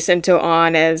took Jacinto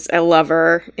on as a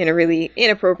lover in a really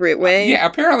inappropriate way. Yeah,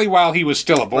 apparently while he was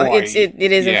still a boy. Well, it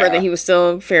is inferred that he was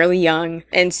still fairly young.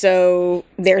 And so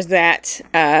there's that,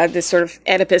 this sort of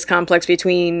Oedipus complex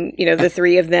between, the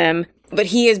three of them. But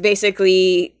he is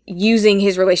basically using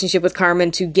his relationship with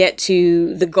Carmen to get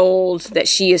to the gold that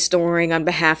she is storing on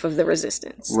behalf of the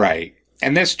resistance. Right.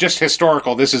 And this, just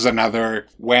historical, this is another,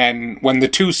 when the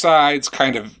two sides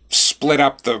kind of split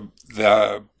up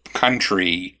the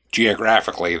country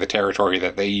geographically, the territory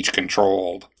that they each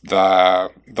controlled,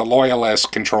 the Loyalists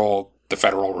controlled the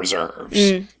Federal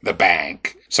Reserves, the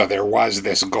bank. So there was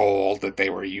this gold that they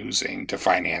were using to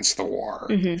finance the war.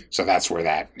 Mm-hmm. So that's where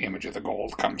that image of the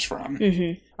gold comes from.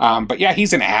 Mm-hmm. But yeah,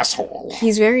 he's an asshole.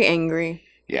 He's very angry.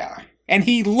 Yeah. And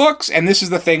he looks, and this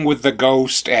is the thing with the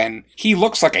ghost, and he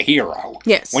looks like a hero.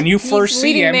 Yes. When you first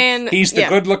see him, he's the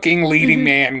good-looking leading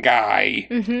man guy.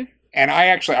 Mm-hmm. And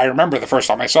I remember the first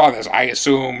time I saw this, I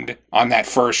assumed on that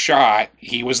first shot,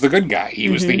 he was the good guy. He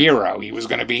was the hero. He was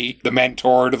going to be the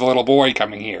mentor to the little boy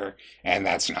coming here. And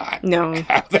that's not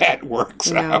how that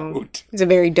works out. He's a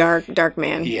very dark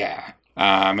man. Yeah.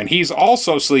 And he's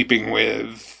also sleeping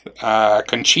with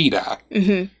Conchita,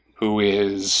 who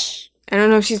is... I don't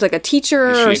know if she's like a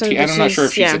teacher or something. I'm not sure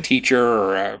if she's a teacher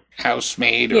or a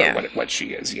housemaid or what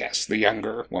she is. Yes, the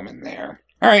younger woman there.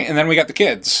 All right, and then we got the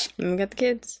kids.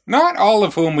 Not all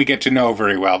of whom we get to know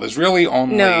very well. There's really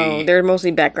only... No, they're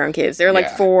mostly background kids. There are like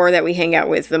 4 that we hang out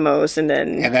with the most, and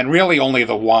then really only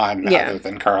the one, other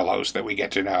than Carlos, that we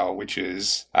get to know, which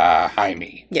is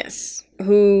Jaime. Yes.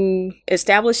 Who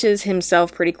establishes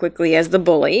himself pretty quickly as the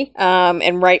bully,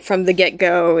 and right from the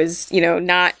get-go is,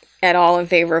 not at all in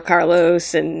favor of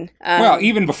Carlos. And well,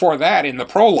 even before that, in the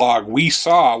prologue, we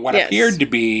saw what appeared to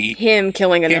be him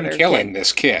killing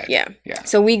this kid. Yeah.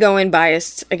 So we go in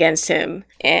biased against him,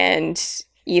 and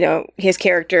his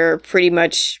character pretty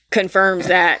much confirms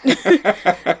that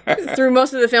through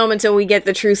most of the film until we get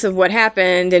the truth of what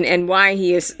happened and why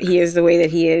he is the way that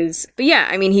he is. But yeah,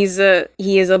 I mean, he is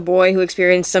a boy who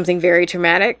experienced something very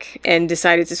traumatic and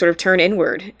decided to sort of turn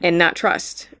inward and not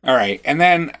trust. All right, and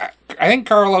then I think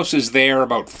Carlos is there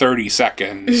about 30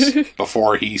 seconds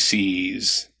before he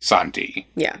sees Santi.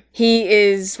 Yeah. He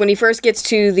is, when he first gets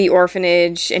to the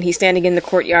orphanage and he's standing in the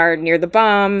courtyard near the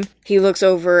bomb, he looks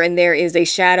over and there is a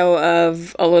shadow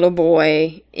of a little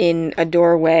boy in a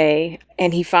doorway,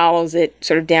 and he follows it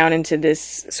sort of down into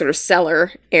this sort of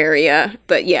cellar area.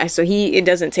 But yeah, so it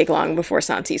doesn't take long before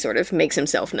Santi sort of makes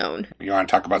himself known. You want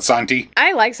to talk about Santi?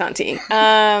 I like Santi.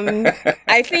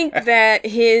 I think that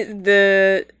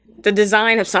the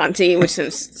design of Santi, which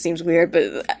seems weird,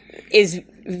 but is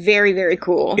very, very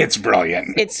cool. It's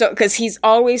brilliant. It's so, because he's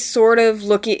always sort of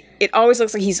looking, it always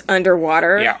looks like he's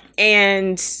underwater. Yeah.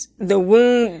 And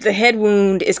the head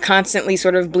wound is constantly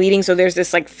sort of bleeding, so there's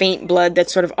this like faint blood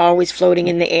that's sort of always floating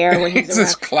in the air when he's It's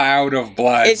this cloud of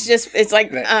blood. It's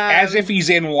like as if he's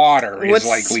in water, is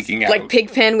like leaking out. Like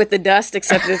Pigpen with the dust,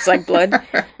 except it's like blood.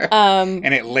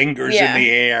 And it lingers in the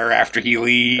air after he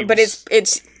leaves. But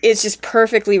it's just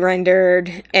perfectly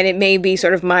rendered, and it may be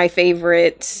sort of my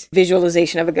favorite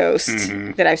visualization of a ghost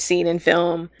that I've seen in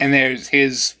film. And there's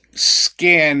his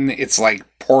skin, it's like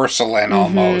porcelain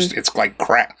almost. It's like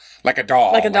like a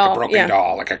doll, like a broken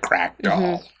doll, like a cracked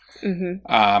doll.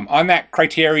 On that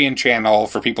Criterion channel,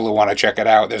 for people who want to check it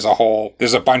out, there's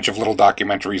a bunch of little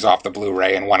documentaries off the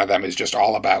Blu-ray, and one of them is just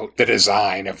all about the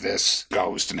design of this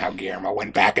ghost and how Guillermo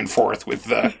went back and forth with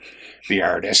the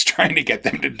artist, trying to get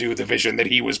them to do the vision that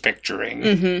he was picturing.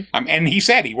 And he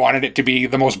said he wanted it to be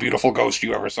the most beautiful ghost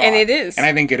you ever saw. And it is. And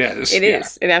I think it is. It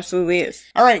is. It absolutely is.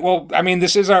 All right, well, I mean,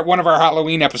 this is one of our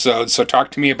Halloween episodes, so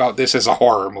talk to me about this as a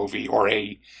horror movie or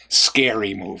a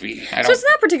scary movie. So it's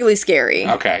not particularly scary.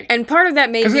 Okay. And part of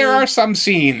that may be... Because there are some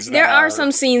scenes that There are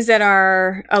some scenes that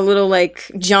are a little,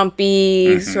 like,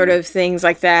 jumpy, sort of things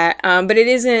like that. But it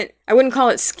isn't... I wouldn't call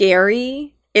it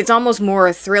scary. It's almost more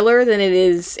a thriller than it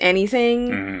is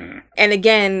anything. And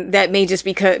again, that may just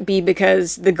be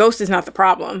because the ghost is not the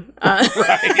problem.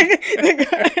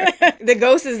 The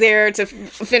ghost is there to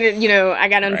finish, I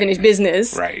got unfinished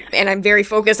business. Right. And I'm very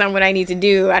focused on what I need to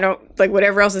do. I don't, like,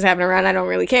 whatever else is happening around, I don't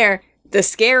really care. The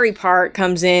scary part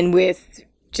comes in with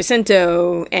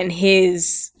Jacinto and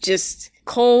his just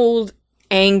cold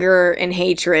anger and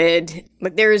hatred.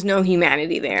 Like, there is no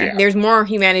humanity there. Yeah. There's more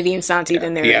humanity in Santi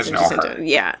than there is in Jacinto. Heart.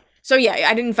 Yeah. So yeah,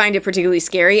 I didn't find it particularly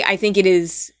scary. I think it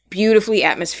is beautifully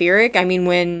atmospheric. I mean,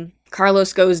 when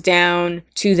Carlos goes down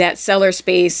to that cellar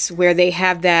space where they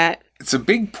have that... It's a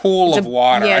big pool of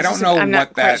water. Yeah, I don't know I'm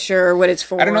not quite sure what it's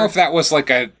for. I don't know if that was like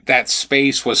that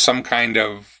space was some kind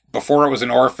of... Before it was an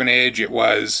orphanage, it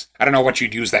was... I don't know what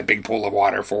you'd use that big pool of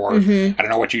water for. I don't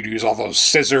know what you'd use all those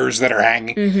scissors that are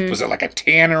hanging. Was it like a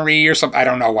tannery or something? I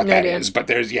don't know what that is. But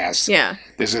there's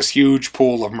this huge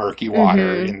pool of murky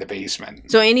water in the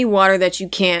basement. So any water that you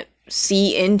can't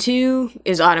see into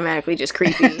is automatically just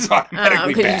creepy. It's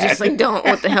automatically bad. Because you just like,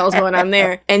 what the hell's going on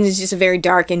there? And it's just a very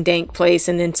dark and dank place.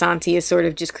 And then Santi is sort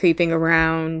of just creeping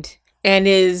around and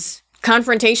is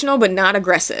confrontational but not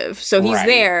aggressive. So he's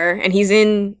there and he's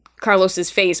in Carlos's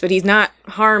face, but he's not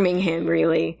harming him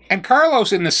really. And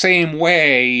Carlos, in the same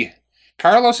way,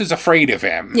 Carlos is afraid of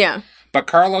him. Yeah. But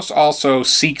Carlos also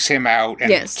seeks him out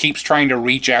and keeps trying to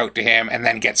reach out to him and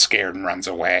then gets scared and runs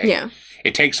away. Yeah.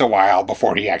 It takes a while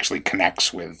before he actually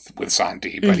connects with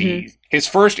Santi, but his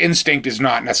first instinct is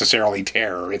not necessarily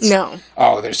terror. It's,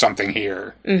 there's something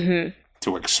here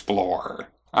to explore.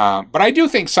 But I do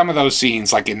think some of those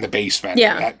scenes, like in the basement,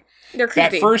 they're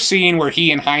creepy. That first scene where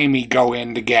he and Jaime go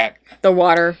in to get the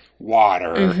water.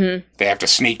 They have to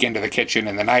sneak into the kitchen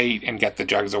in the night and get the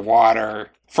jugs of water.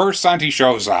 First, Santi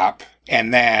shows up,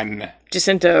 and then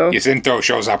Jacinto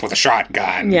shows up with a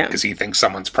shotgun because he thinks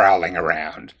someone's prowling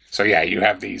around. So yeah, you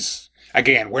have these...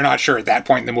 Again, we're not sure at that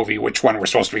point in the movie which one we're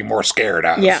supposed to be more scared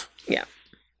of. Yeah.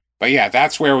 But yeah,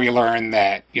 that's where we learn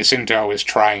that Jacinto is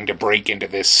trying to break into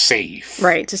this safe.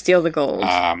 Right, to steal the gold.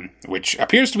 Which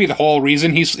appears to be the whole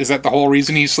reason is that the whole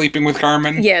reason he's sleeping with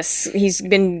Carmen? Yes, he's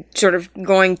been sort of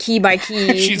going key by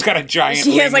key. She's got a giant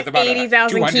She has like with about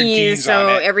 80,000 keys, so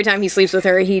every time he sleeps with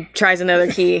her, he tries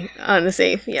another key on the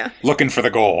safe, Looking for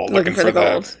the gold. Looking for the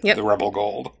gold. The rebel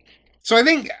gold. So I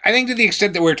think to the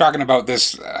extent that we're talking about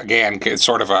this, again, it's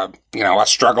sort of a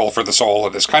struggle for the soul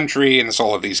of this country and the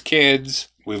soul of these kids.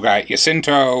 We've got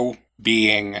Jacinto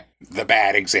being the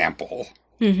bad example,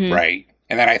 right?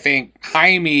 And then I think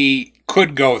Jaime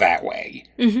could go that way.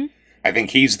 I think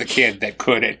he's the kid that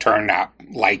could turn up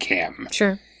like him.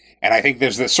 Sure. And I think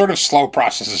there's this sort of slow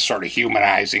process of sort of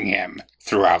humanizing him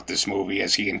throughout this movie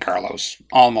as he and Carlos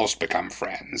almost become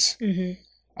friends. They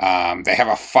have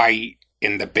a fight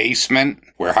in the basement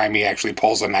where Jaime actually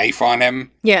pulls a knife on him.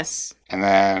 Yes. And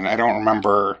then I don't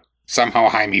remember, somehow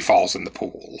Jaime falls in the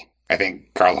pool. I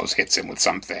think Carlos hits him with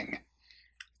something,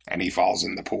 and he falls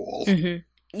in the pool.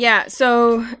 Yeah,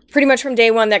 so pretty much from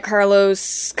day one that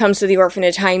Carlos comes to the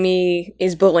orphanage, Jaime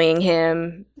is bullying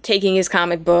him, taking his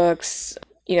comic books,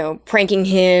 pranking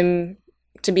him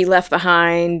to be left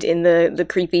behind in the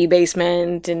creepy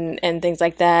basement and things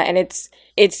like that. And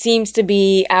it seems to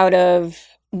be out of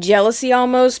jealousy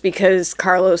almost, because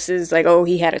Carlos is like,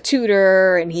 he had a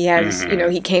tutor, and he has,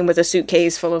 he came with a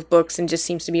suitcase full of books, and just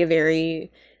seems to be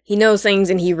he knows things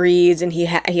and he reads, and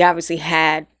he obviously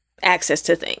had access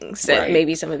to things that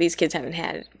maybe some of these kids haven't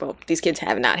had. Well, these kids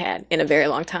have not had in a very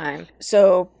long time.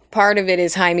 So part of it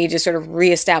is Jaime just sort of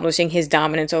reestablishing his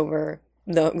dominance over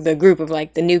the group of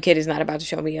like, the new kid is not about to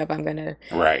show me up. I'm going to...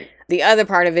 Right. The other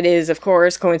part of it is, of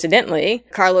course, coincidentally,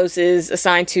 Carlos is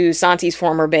assigned to Santi's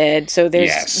former bed. So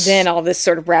there's then all this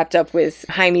sort of wrapped up with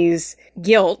Jaime's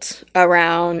guilt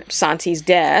around Santi's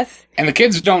death. And the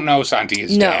kids don't know Santi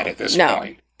is dead at this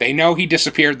point. They know he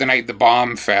disappeared the night the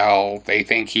bomb fell. They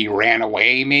think he ran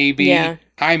away, maybe. Yeah.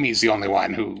 Jaime's the only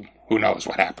one who knows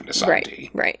what happened to Santi.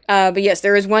 Right. But yes,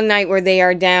 there is one night where they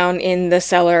are down in the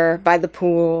cellar by the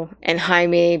pool, and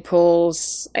Jaime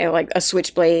pulls a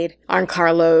switchblade on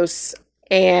Carlos,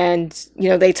 and,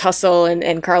 they tussle,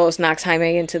 and Carlos knocks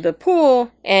Jaime into the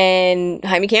pool, and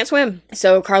Jaime can't swim.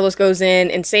 So Carlos goes in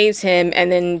and saves him,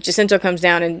 and then Jacinto comes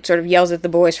down and sort of yells at the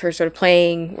boys for sort of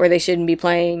playing where they shouldn't be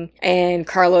playing, and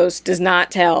Carlos does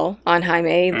not tell on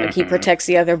Jaime. Like, he protects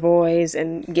the other boys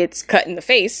and gets cut in the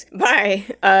face by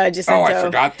Jacinto. Oh, I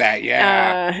forgot that,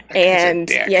 yeah. And,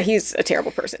 he's a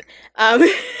terrible person.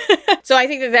 So I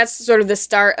think that's sort of the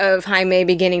start of Jaime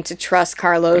beginning to trust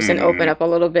Carlos and open up a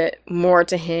little bit more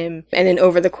to him. And then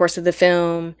over the course of the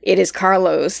film, it is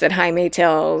Carlos that Jaime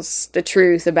tells the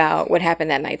truth about what happened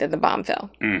that night that the bomb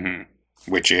fell.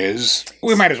 Mm-hmm. Which is,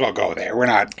 we might as well go there. We're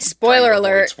not... Spoiler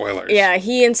alert. Spoilers. Yeah,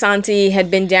 he and Santi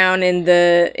had been down in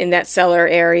that cellar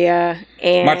area.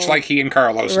 And, much like he and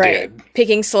Carlos did.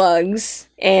 Picking slugs.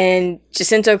 And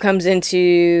Jacinto comes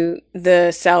into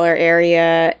the cellar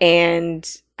area,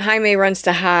 and Jaime runs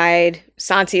to hide.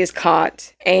 Santi is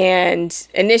caught. And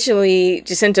initially,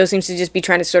 Jacinto seems to just be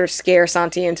trying to sort of scare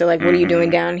Santi into like, what are you doing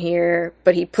down here?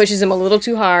 But he pushes him a little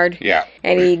too hard. Yeah.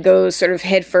 And he goes sort of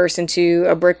headfirst into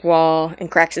a brick wall and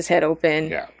cracks his head open.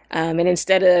 Yeah. And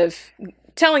instead of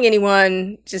telling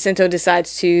anyone, Jacinto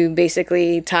decides to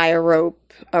basically tie a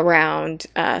rope around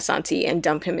Santi and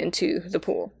dump him into the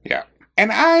pool. Yeah.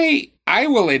 And I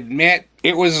will admit,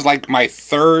 it was like my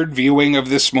third viewing of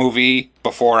this movie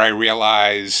before I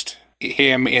realized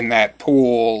him in that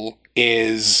pool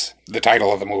is the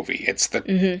title of the movie. It's the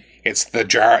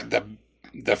jar, the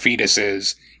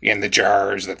fetuses in the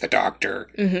jars that the doctor,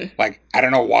 like, I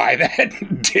don't know why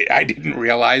I didn't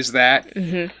realize that.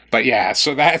 But yeah,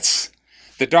 so that's,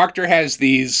 the doctor has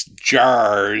these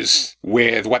jars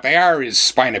with, what they are is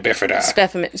spina bifida.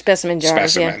 Specimen jars,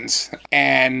 Specimens. Yeah.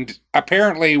 And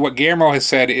apparently what Guillermo has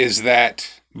said is that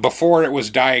before it was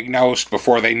diagnosed,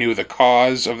 before they knew the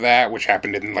cause of that, which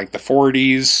happened in like the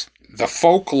 40s, the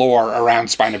folklore around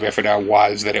spina bifida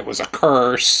was that it was a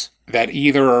curse that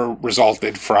either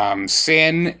resulted from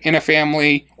sin in a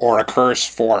family or a curse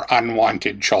for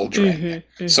unwanted children.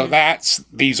 So that's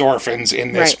these orphans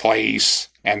in this place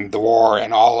and the war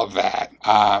and all of that.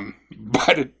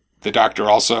 But the doctor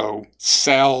also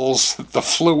sells the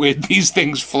fluid these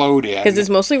things float in. Because it's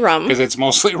mostly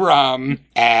rum.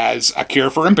 As a cure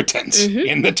for impotence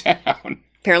in the town.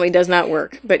 Apparently does not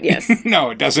work, but yes.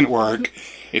 No, it doesn't work.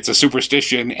 It's a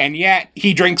superstition, and yet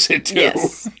he drinks it too.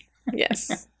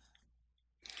 Yes.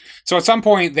 So at some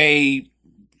point, the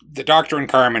doctor and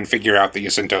Carmen figure out that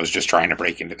Jacinto's just trying to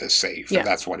break into this safe. Yeah. And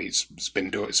that's what he's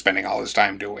been spending all his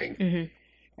time doing.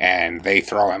 And they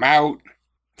throw him out.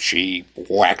 She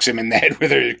whacks him in the head with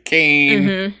her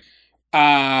cane.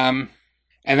 And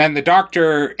then the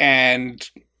doctor and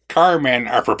Carmen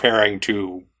are preparing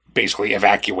to basically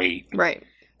evacuate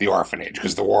the orphanage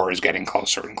because the war is getting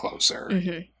closer and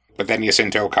closer. But then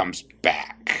Jacinto comes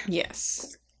back.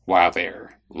 Yes. While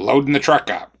they're loading the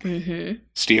truck up.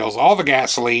 Steals all the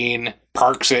gasoline,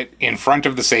 parks it in front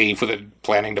of the safe with it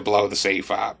planning to blow the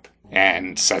safe up,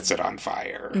 and sets it on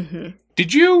fire.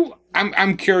 Did you...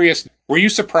 I'm curious, were you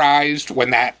surprised when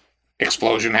that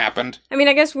explosion happened? I mean,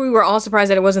 I guess we were all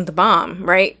surprised that it wasn't the bomb,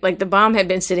 right? Like, the bomb had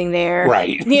been sitting there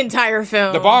the entire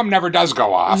film. The bomb never does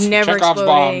go off. Chekhov's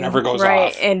bomb never goes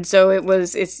off. And so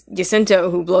it's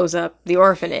Jacinto who blows up the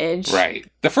orphanage. Right.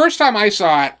 The first time I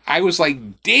saw it, I was like,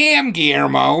 damn,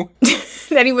 Guillermo.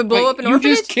 That he would blow up an orphanage?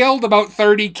 You just killed about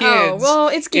 30 kids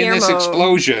it's Guillermo. In this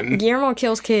explosion. Guillermo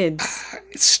kills kids.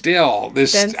 Still,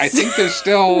 I think there's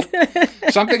still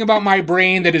something about my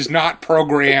brain that is not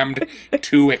programmed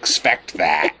to expect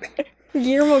that.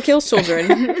 Guillermo kills children.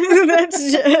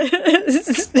 That's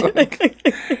just... okay,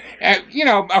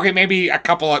 maybe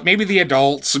the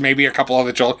adults, maybe a couple of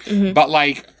the children, but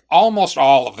like almost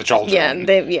all of the children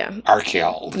are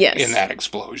killed in that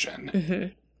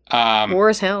explosion. War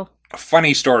is hell. A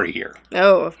funny story here.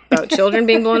 Oh, about children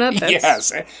being blown up?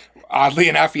 Yes. Oddly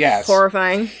enough, yes.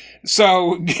 Horrifying.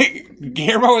 So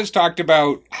Guillermo has talked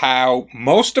about how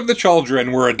most of the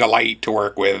children were a delight to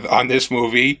work with on this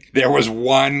movie. There was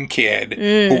one kid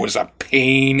who was a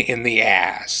pain in the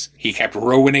ass. He kept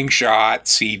ruining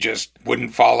shots. He just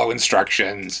wouldn't follow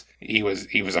instructions. He was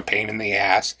a pain in the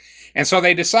ass. And so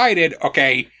they decided,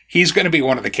 okay, he's going to be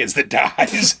one of the kids that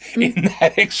dies in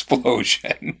that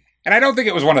explosion. And I don't think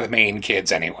it was one of the main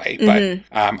kids anyway, but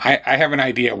I have an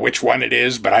idea which one it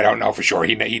is, but I don't know for sure.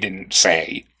 He didn't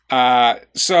say.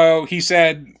 So he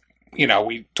said,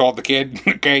 we told the kid,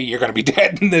 okay, you're going to be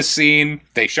dead in this scene.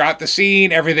 They shot the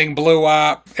scene. Everything blew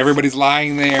up. Everybody's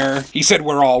lying there. He said,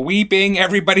 we're all weeping.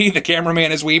 Everybody, the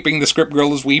cameraman is weeping. The script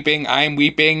girl is weeping. I'm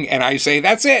weeping. And I say,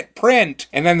 that's it, print.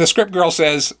 And then the script girl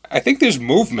says, I think there's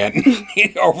movement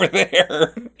over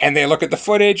there. And they look at the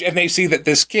footage and they see that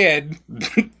this kid,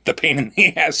 the pain in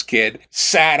the ass kid,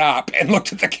 sat up and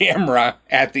looked at the camera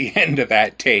at the end of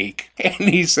that take. And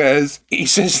he says,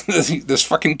 this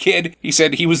fucking kid, he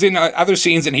said he was in other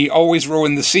scenes and he always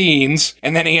ruined the scenes.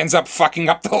 And then he ends up fucking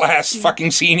up the last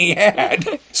fucking scene he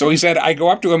had. So he said, I go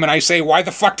up to him and I say, why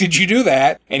the fuck did you do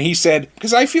that? And he said,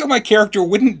 because I feel my character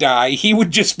wouldn't die. He would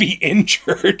just be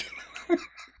injured.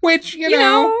 Which, you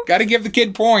know, gotta give the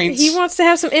kid points. He wants to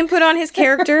have some input on his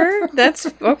character. That's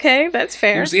okay. That's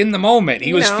fair. He was in the moment.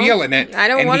 He was feeling it. I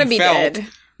don't want to be dead.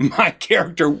 My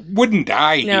character wouldn't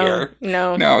die here.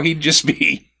 No, he'd just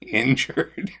be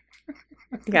injured.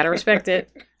 Gotta respect it.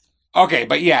 Okay,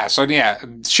 but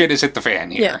shit has hit the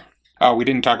fan here. Yeah. Oh, we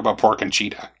didn't talk about poor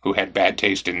Conchita, who had bad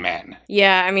taste in men.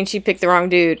 Yeah, I mean, she picked the wrong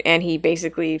dude, and he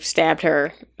basically stabbed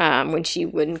her when she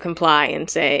wouldn't comply and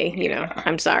say,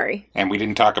 I'm sorry. And we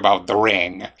didn't talk about the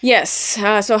ring. Yes,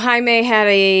 so Jaime had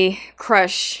a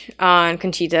crush on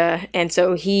Conchita, and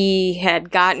so he had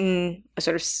gotten a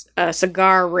sort of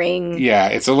cigar ring. Yeah,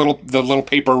 it's the little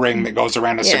paper ring that goes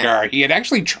around a cigar. He had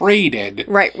actually traded.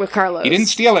 Right, with Carlos. He didn't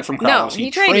steal it from Carlos. No,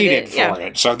 he traded for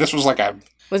it. So this was like a...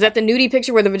 Was that the nudie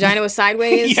picture where the vagina was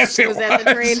sideways? Yes, it was. Was that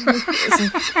the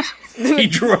trade? He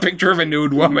drew a picture of a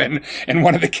nude woman, and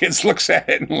one of the kids looks at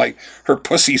it, and, her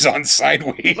pussy's on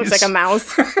sideways. Looks like a mouth.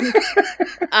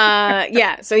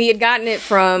 So he had gotten it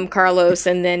from Carlos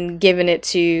and then given it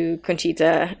to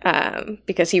Conchita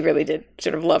because he really did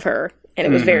sort of love her, and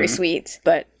it was very sweet.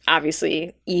 But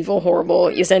obviously, evil,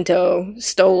 horrible Jacinto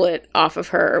stole it off of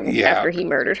her after he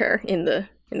murdered her in the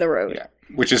road. Yeah.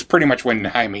 Which is pretty much when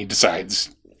Jaime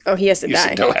decides... Oh, he has to die.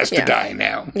 Jacinto has to die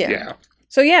now. Yeah.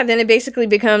 So then it basically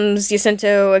becomes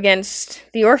Jacinto against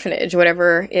the orphanage,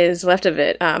 whatever is left of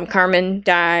it. Carmen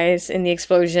dies in the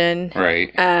explosion.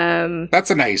 Right. That's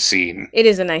a nice scene. It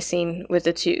is a nice scene with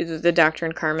the doctor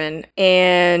and Carmen.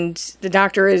 And the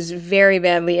doctor is very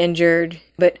badly injured,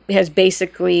 but has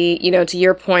basically, to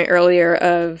your point earlier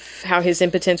of how his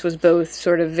impotence was both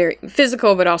sort of very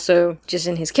physical, but also just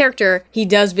in his character, he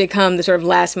does become the sort of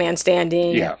last man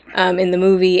standing in the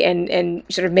movie and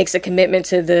sort of makes a commitment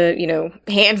to the,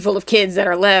 handful of kids that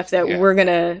are left that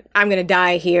I'm going to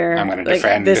die here. I'm going to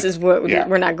defend. This is what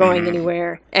we're not going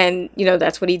anywhere. And,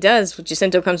 that's what he does.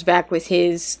 Jacinto comes back with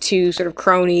his two sort of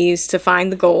cronies to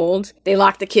find the gold. They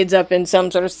lock the kids up in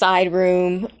some sort of side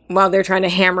room while they're trying to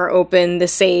hammer open the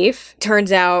safe.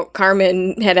 Turns out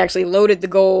Carmen had actually loaded the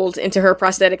gold into her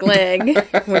prosthetic leg,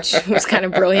 which was kind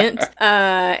of brilliant.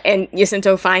 And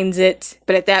Jacinto finds it.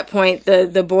 But at that point,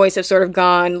 the boys have sort of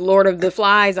gone Lord of the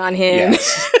Flies on him.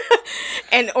 Yes.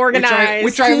 And organized.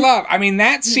 Which I love. I mean,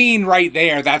 that scene right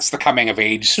there, that's the coming of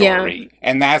age story. Yeah.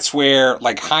 And that's where,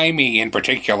 Jaime in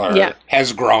particular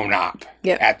has grown up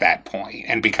at that point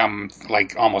and become,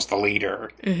 almost the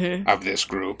leader of this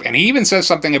group. And he even says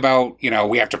something about,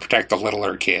 we have to protect the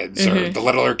littler kids, or the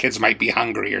littler kids might be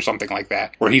hungry or something like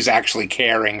that, where he's actually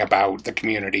caring about the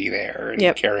community there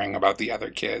and caring about the other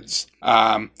kids.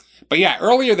 But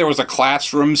earlier there was a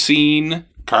classroom scene.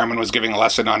 Carmen was giving a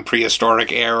lesson on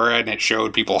prehistoric era, and it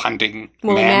showed people hunting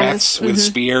mammoths with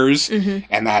spears,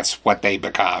 and that's what they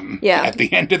become at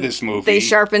the end of this movie. They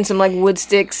sharpen some wood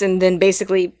sticks and then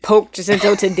basically poke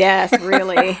Jacinto to death,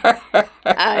 really,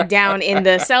 down in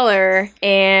the cellar,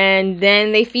 and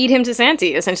then they feed him to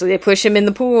Santi. Essentially, they push him in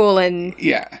the pool, and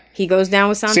he goes down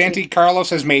with Santi. Carlos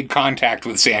has made contact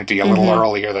with Santi a little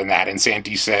earlier than that, and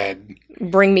Santi said,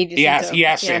 "Bring me Jacinto." He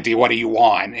asked Santi, "What do you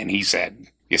want?" And he said,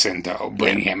 Jacinto,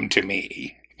 bring him to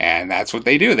me. And that's what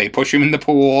they do. They push him in the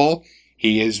pool.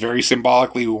 He is very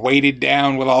symbolically weighted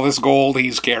down with all this gold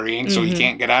he's carrying, so he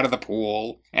can't get out of the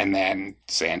pool. And then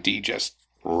Santi just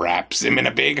wraps him in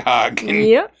a big hug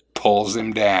and pulls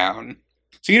him down.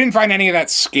 So you didn't find any of that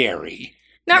scary.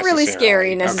 Not really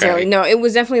scary necessarily. Okay. No, it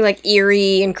was definitely like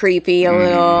eerie and creepy a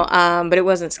little, but it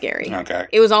wasn't scary. Okay.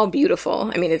 It was all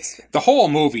beautiful. I mean, the whole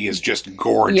movie is just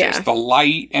gorgeous. Yeah. The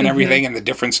light and everything and the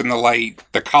difference in the light,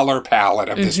 the color palette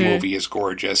of this movie is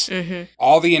gorgeous.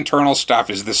 All the internal stuff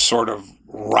is this sort of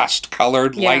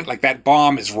rust-colored light. Like that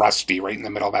bomb is rusty right in the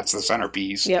middle. That's the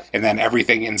centerpiece. Yep. And then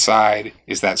everything inside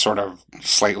is that sort of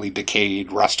slightly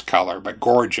decayed rust color, but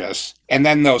gorgeous. And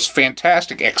then those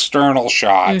fantastic external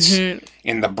shots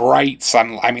in the bright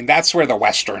sunlight. I mean, that's where the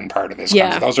Western part of this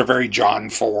comes. Those are very John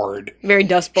Ford. Very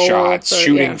Dust Bowl shots,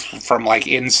 shooting from like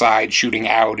inside, shooting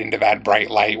out into that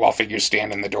bright light while figures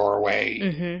stand in the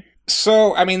doorway.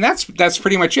 So, I mean, that's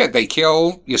pretty much it. They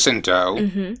kill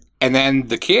Jacinto. And then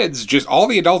the kids, just all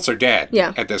the adults are dead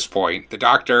at this point. The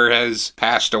doctor has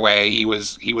passed away. He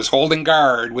was holding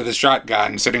guard with his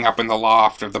shotgun, sitting up in the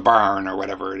loft of the barn or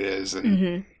whatever it is,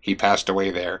 and he passed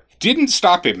away there. Didn't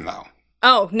stop him though.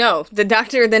 Oh no! The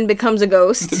doctor then becomes a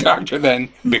ghost. The doctor then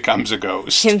becomes a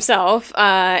ghost himself,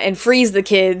 and frees the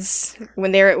kids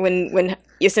when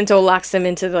Jacinto locks them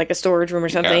into like a storage room or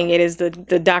something. It is the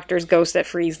doctor's ghost that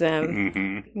frees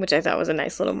them, which I thought was a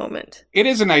nice little moment. It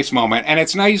is a nice moment, and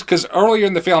it's nice because earlier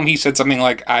in the film he said something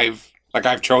like, I've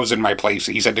chosen my place.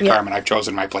 He said to Carmen, I've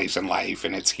chosen my place in life,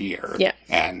 and it's here. Yeah.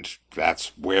 And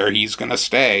that's where he's going to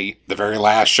stay. The very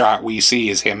last shot we see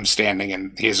is him standing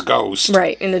in his ghost.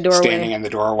 Right, in the doorway. Standing in the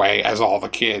doorway as all the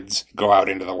kids go out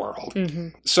into the world.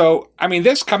 So, I mean,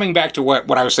 this coming back to what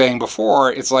I was saying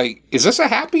before, it's like, is this a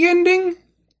happy ending?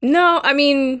 No, I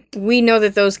mean, we know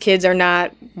that those kids are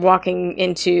not walking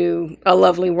into a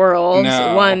lovely world.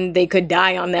 No. One, they could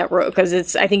die on that road,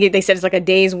 because I think they said it's like a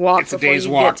day's walk before you get to town. It's a day's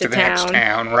walk to the next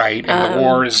town, right. And the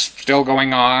war is still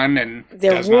going on, and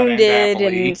they're wounded,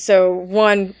 and so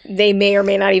one, they may or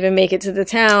may not even make it to the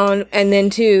town, and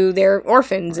then two, they're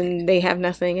orphans, and they have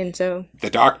nothing, and so... The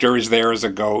doctor is there as a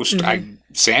ghost.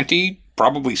 Santi...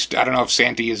 Probably, I don't know if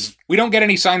Santi is... We don't get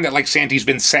any sign that, like, Santi's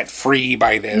been set free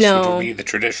by this, which would be the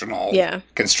traditional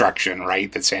construction,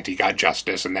 right? That Santi got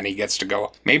justice, and then he gets to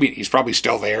go... Maybe he's probably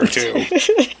still there, too.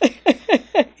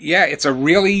 Yeah, it's a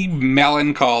really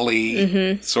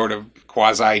melancholy, sort of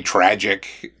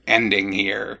quasi-tragic ending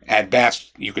here. At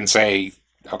best, you can say,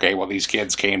 okay, well, these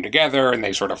kids came together, and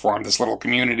they sort of formed this little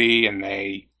community, and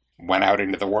they went out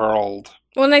into the world...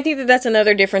 Well, and I think that's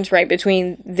another difference, right,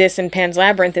 between this and Pan's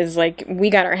Labyrinth is, like, we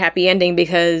got our happy ending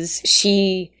because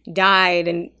she died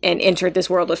and entered this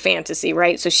world of fantasy,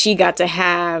 right? So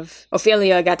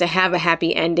Ophelia got to have a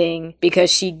happy ending because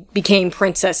she became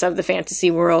princess of the fantasy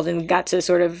world and got to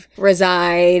sort of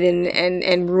reside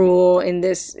and rule in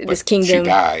this kingdom. She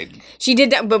died. She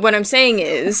did that, but what I'm saying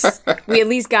is we at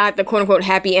least got the quote-unquote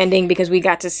happy ending because we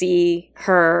got to see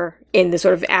her in the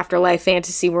sort of afterlife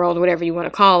fantasy world, whatever you want to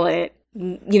call it.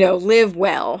 Live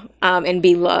well and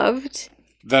be loved.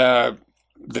 The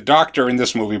doctor in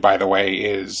this movie, by the way,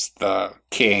 is the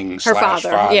king /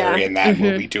 father in that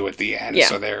movie too at the end. Yeah.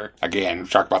 So they're, again,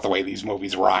 talk about the way these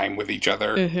movies rhyme with each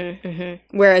other.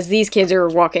 Whereas these kids are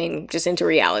walking just into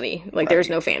reality. Like there's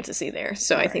no fantasy there.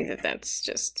 So I think that's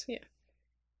just,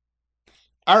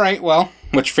 All right, well,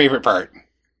 what's your favorite part?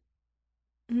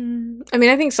 I mean,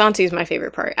 I think Santi is my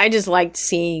favorite part. I just liked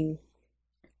seeing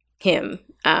him.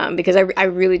 Because I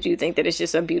really do think that it's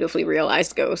just a beautifully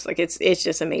realized ghost. Like it's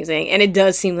just amazing, and it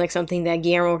does seem like something that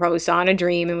Guillermo probably saw in a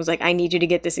dream and was like, "I need you to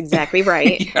get this exactly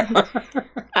right."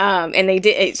 And they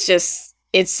did.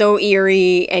 It's so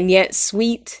eerie and yet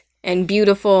sweet and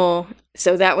beautiful.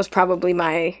 So that was probably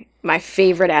my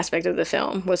favorite aspect of the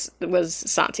film was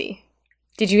Santi.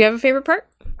 Did you have a favorite part?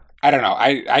 I don't know.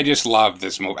 I just love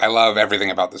this movie. I love everything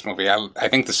about this movie. I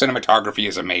think the cinematography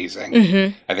is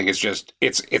amazing. I think it's just,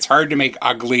 it's hard to make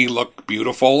ugly look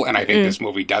beautiful, and I think this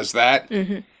movie does that.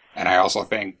 And I also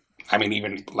think, I mean,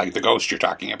 even like the ghost you're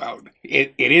talking about,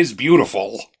 it is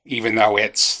beautiful, even though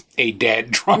it's a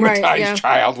dead, traumatized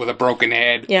child with a broken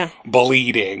head,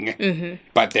 bleeding.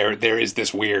 But there is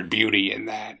this weird beauty in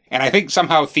that. And I think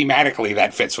somehow thematically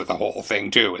that fits with the whole thing,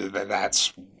 too.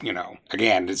 That's,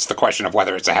 again, it's the question of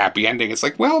whether it's a happy ending. It's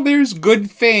like, well, there's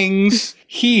good things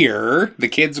here. The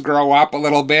kids grow up a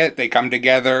little bit. They come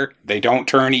together. They don't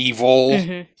turn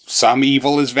evil. Some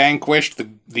evil is vanquished.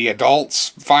 The adults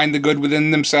find the good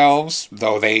within themselves,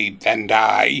 though they then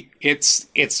die. It's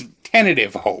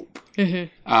tentative hope. And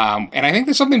I think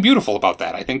there's something beautiful about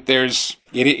that. I think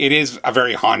it is a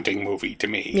very haunting movie to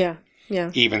me.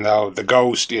 Yeah. Even though the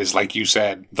ghost is, like you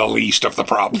said, the least of the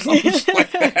problems.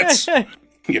 Like that's,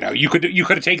 you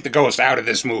could take the ghost out of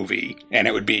this movie and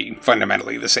it would be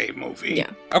fundamentally the same movie.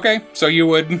 Yeah. Okay, so you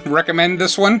would recommend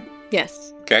this one?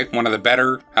 Yes. Okay, one of the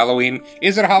better Halloween.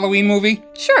 Is it a Halloween movie?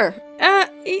 Sure.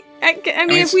 I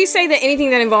mean, if we say that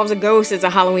anything that involves a ghost is a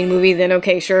Halloween movie, then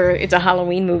okay, sure, it's a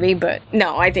Halloween movie. But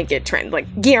no, I think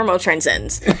Guillermo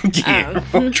transcends.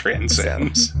 Guillermo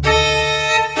transcends.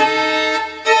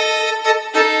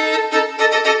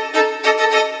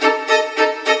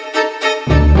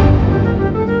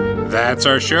 That's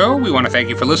our show. We want to thank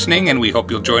you for listening, and we hope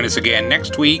you'll join us again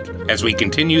next week as we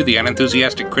continue the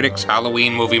Unenthusiastic Critics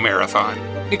Halloween Movie Marathon.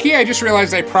 Nikki, I just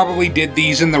realized I probably did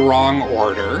these in the wrong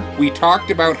order. We talked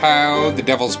about how The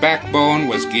Devil's Backbone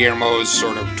was Guillermo's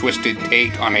sort of twisted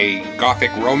take on a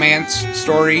gothic romance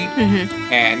story.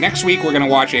 Mm-hmm. And next week we're going to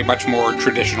watch a much more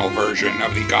traditional version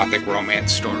of the gothic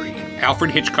romance story.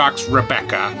 Alfred Hitchcock's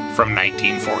Rebecca from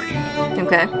 1940.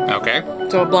 Okay?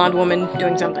 So a blonde woman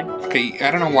doing something. Okay,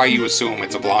 I don't know why you assume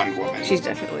it's a blonde woman. She's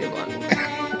definitely a blonde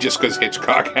woman. Just because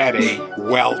Hitchcock had a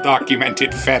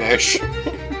well-documented fetish.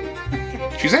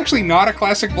 She's actually not a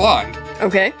classic blonde.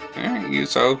 Okay.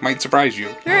 So it might surprise you.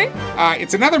 All right.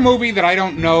 It's another movie that I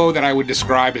don't know that I would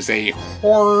describe as a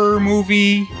horror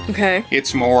movie. Okay.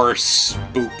 It's more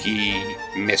spooky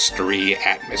mystery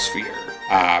atmosphere.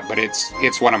 But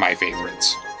it's one of my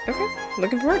favorites. Okay.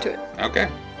 Looking forward to it. Okay.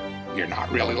 You're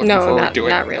not really looking forward to it?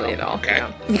 No, not really at all. Okay. No.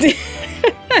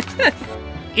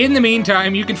 In the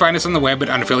meantime, you can find us on the web at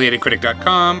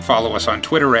unaffiliatedcritic.com, follow us on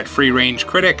Twitter at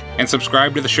FreeRangeCritic, and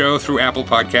subscribe to the show through Apple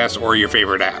Podcasts or your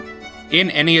favorite app.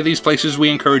 In any of these places, we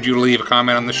encourage you to leave a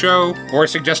comment on the show, or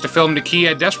suggest a film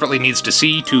Nakia desperately needs to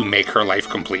see to make her life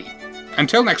complete.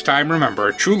 Until next time,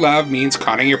 remember, true love means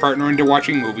conning your partner into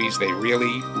watching movies they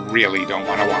really, really don't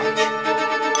want to watch.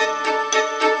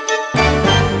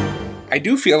 I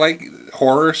do feel like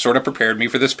horror sort of prepared me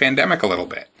for this pandemic a little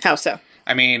bit. How so?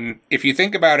 I mean, if you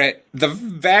think about it, the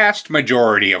vast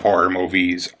majority of horror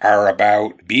movies are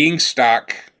about being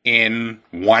stuck in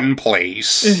one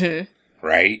place,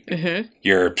 right? Mm-hmm.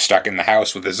 You're stuck in the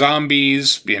house with the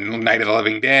zombies in Night of the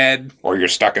Living Dead, or you're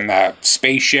stuck in the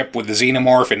spaceship with the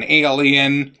xenomorph in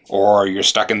Alien, or you're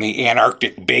stuck in the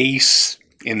Antarctic base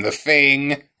in The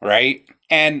Thing, right?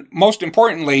 And most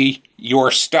importantly,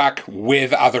 you're stuck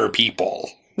with other people.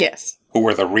 Yes. Who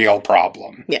are the real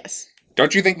problem. Yes.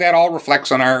 Don't you think that all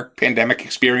reflects on our pandemic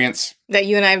experience? That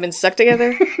you and I have been stuck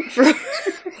together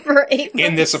for 8 months?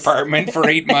 In this apartment for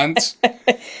 8 months?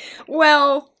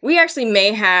 Well, we actually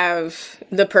may have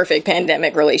the perfect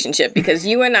pandemic relationship because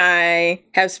you and I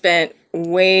have spent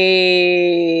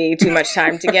way too much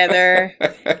time together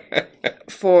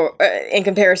for in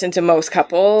comparison to most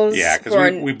couples. Yeah,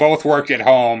 because we both worked at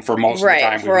home for most of the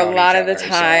time. Right, for a lot of the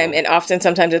time, and often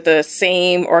sometimes at the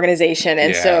same organization.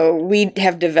 And so we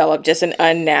have developed just an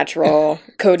unnatural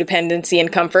codependency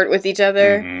and comfort with each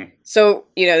other. Mm-hmm. So,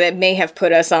 that may have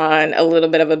put us on a little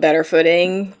bit of a better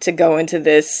footing to go into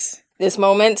this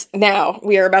moment. Now,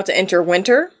 we are about to enter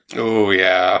winter. Oh,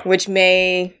 yeah. Which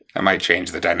may... That might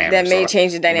change the dynamic. That may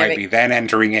change the dynamic. Might be then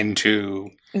entering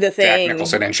into The Thing. Jack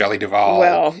Nicholson and Shelley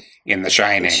Duvall in The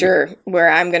Shining. Sure, where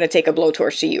I'm going to take a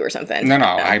blowtorch to you or something. No,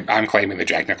 I'm claiming the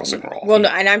Jack Nicholson role. Well, no,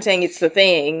 and I'm saying it's The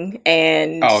Thing,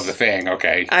 and... Oh, The Thing,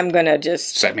 okay. I'm going to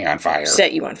just... Set me on fire.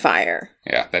 Set you on fire.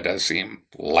 Yeah, that does seem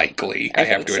likely, I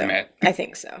have to admit. I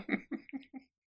think so.